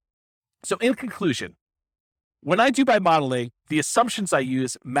here. So in conclusion, when I do my modeling, the assumptions I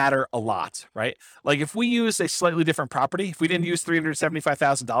use matter a lot, right? Like if we use a slightly different property, if we didn't use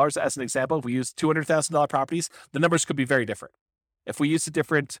 $375,000 as an example, if we use $200,000 properties, the numbers could be very different. If we use a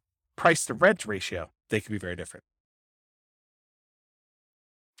different price to rent ratio, they could be very different.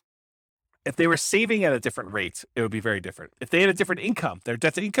 If they were saving at a different rate, it would be very different. If they had a different income, their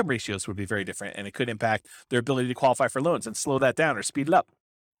debt to income ratios would be very different, and it could impact their ability to qualify for loans and slow that down or speed it up.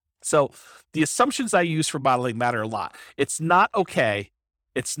 So the assumptions I use for modeling matter a lot. It's not okay.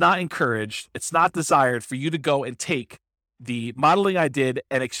 It's not encouraged. It's not desired for you to go and take the modeling I did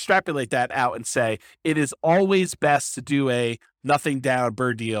and extrapolate that out and say, it is always best to do a nothing down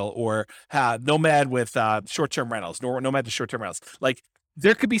BRRRR deal, or nomad with short-term rentals, nomad to short-term rentals. Like,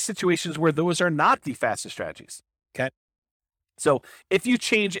 there could be situations where those are not the fastest strategies. Okay. So if you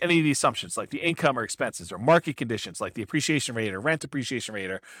change any of the assumptions, like the income or expenses or market conditions, like the appreciation rate or rent appreciation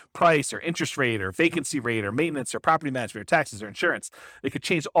rate or price or interest rate or vacancy rate or maintenance or property management or taxes or insurance, it could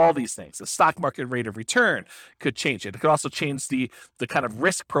change all these things. The stock market rate of return could change it. It could also change the kind of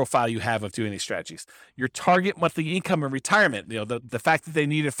risk profile you have of doing these strategies. Your target monthly income in retirement, the fact that they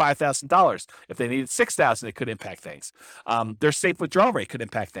needed $5,000, if they needed $6,000, it could impact things. Their safe withdrawal rate could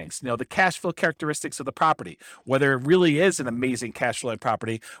impact things. The cash flow characteristics of the property, whether it really is an amazing cash flowing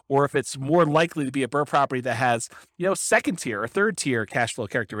property, or if it's more likely to be a BRRRR property that has, second tier or third tier cash flow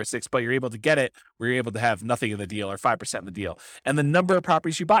characteristics, but you're able to get it where you're able to have nothing in the deal or 5% in the deal. And the number of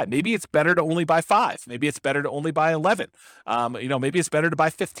properties you buy. Maybe it's better to only buy 5. Maybe it's better to only buy 11. Maybe it's better to buy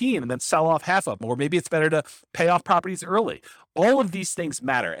 15 and then sell off half of them, or maybe it's better to pay off properties early. All of these things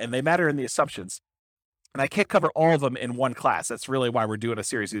matter, and they matter in the assumptions. And I can't cover all of them in one class. That's really why we're doing a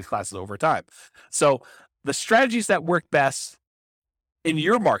series of these classes over time. So the strategies that work best in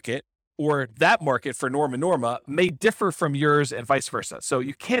your market or that market for Norma may differ from yours and vice versa. So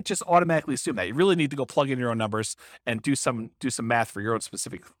you can't just automatically assume that. You really need to go plug in your own numbers and do some math for your own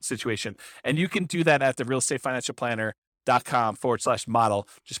specific situation. And you can do that at the realestatefinancialplanner.com/model.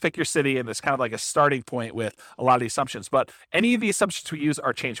 Just pick your city, and it's kind of like a starting point with a lot of the assumptions. But any of the assumptions we use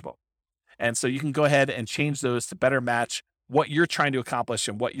are changeable. And so you can go ahead and change those to better match what you're trying to accomplish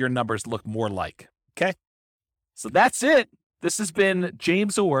and what your numbers look more like. Okay? So that's it. This has been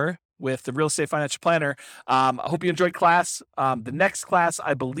James Orr with the Real Estate Financial Planner. I hope you enjoyed class. The next class,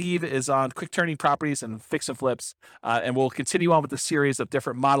 I believe, is on quick turning properties and fix and flips. And we'll continue on with the series of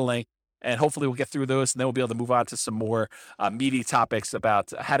different modeling. And hopefully we'll get through those, and then we'll be able to move on to some more meaty topics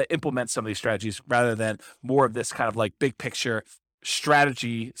about how to implement some of these strategies, rather than more of this kind of like big picture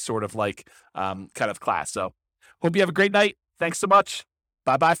strategy sort of like kind of class. So hope you have a great night. Thanks so much.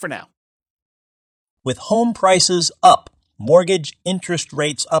 Bye-bye for now. With home prices up, mortgage interest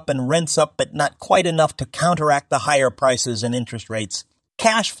rates up, and rents up, but not quite enough to counteract the higher prices and interest rates,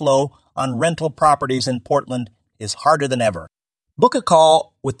 cash flow on rental properties in Portland is harder than ever. Book a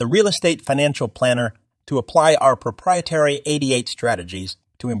call with the Real Estate Financial Planner to apply our proprietary 88 strategies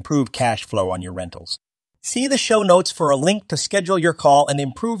to improve cash flow on your rentals. See the show notes for a link to schedule your call and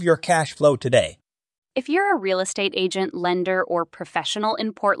improve your cash flow today. If you're a real estate agent, lender, or professional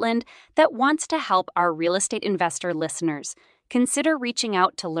in Portland that wants to help our real estate investor listeners, consider reaching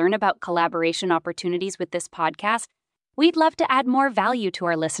out to learn about collaboration opportunities with this podcast. We'd love to add more value to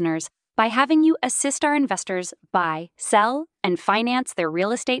our listeners by having you assist our investors buy, sell, and finance their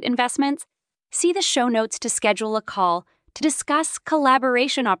real estate investments. See the show notes to schedule a call to discuss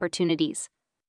collaboration opportunities.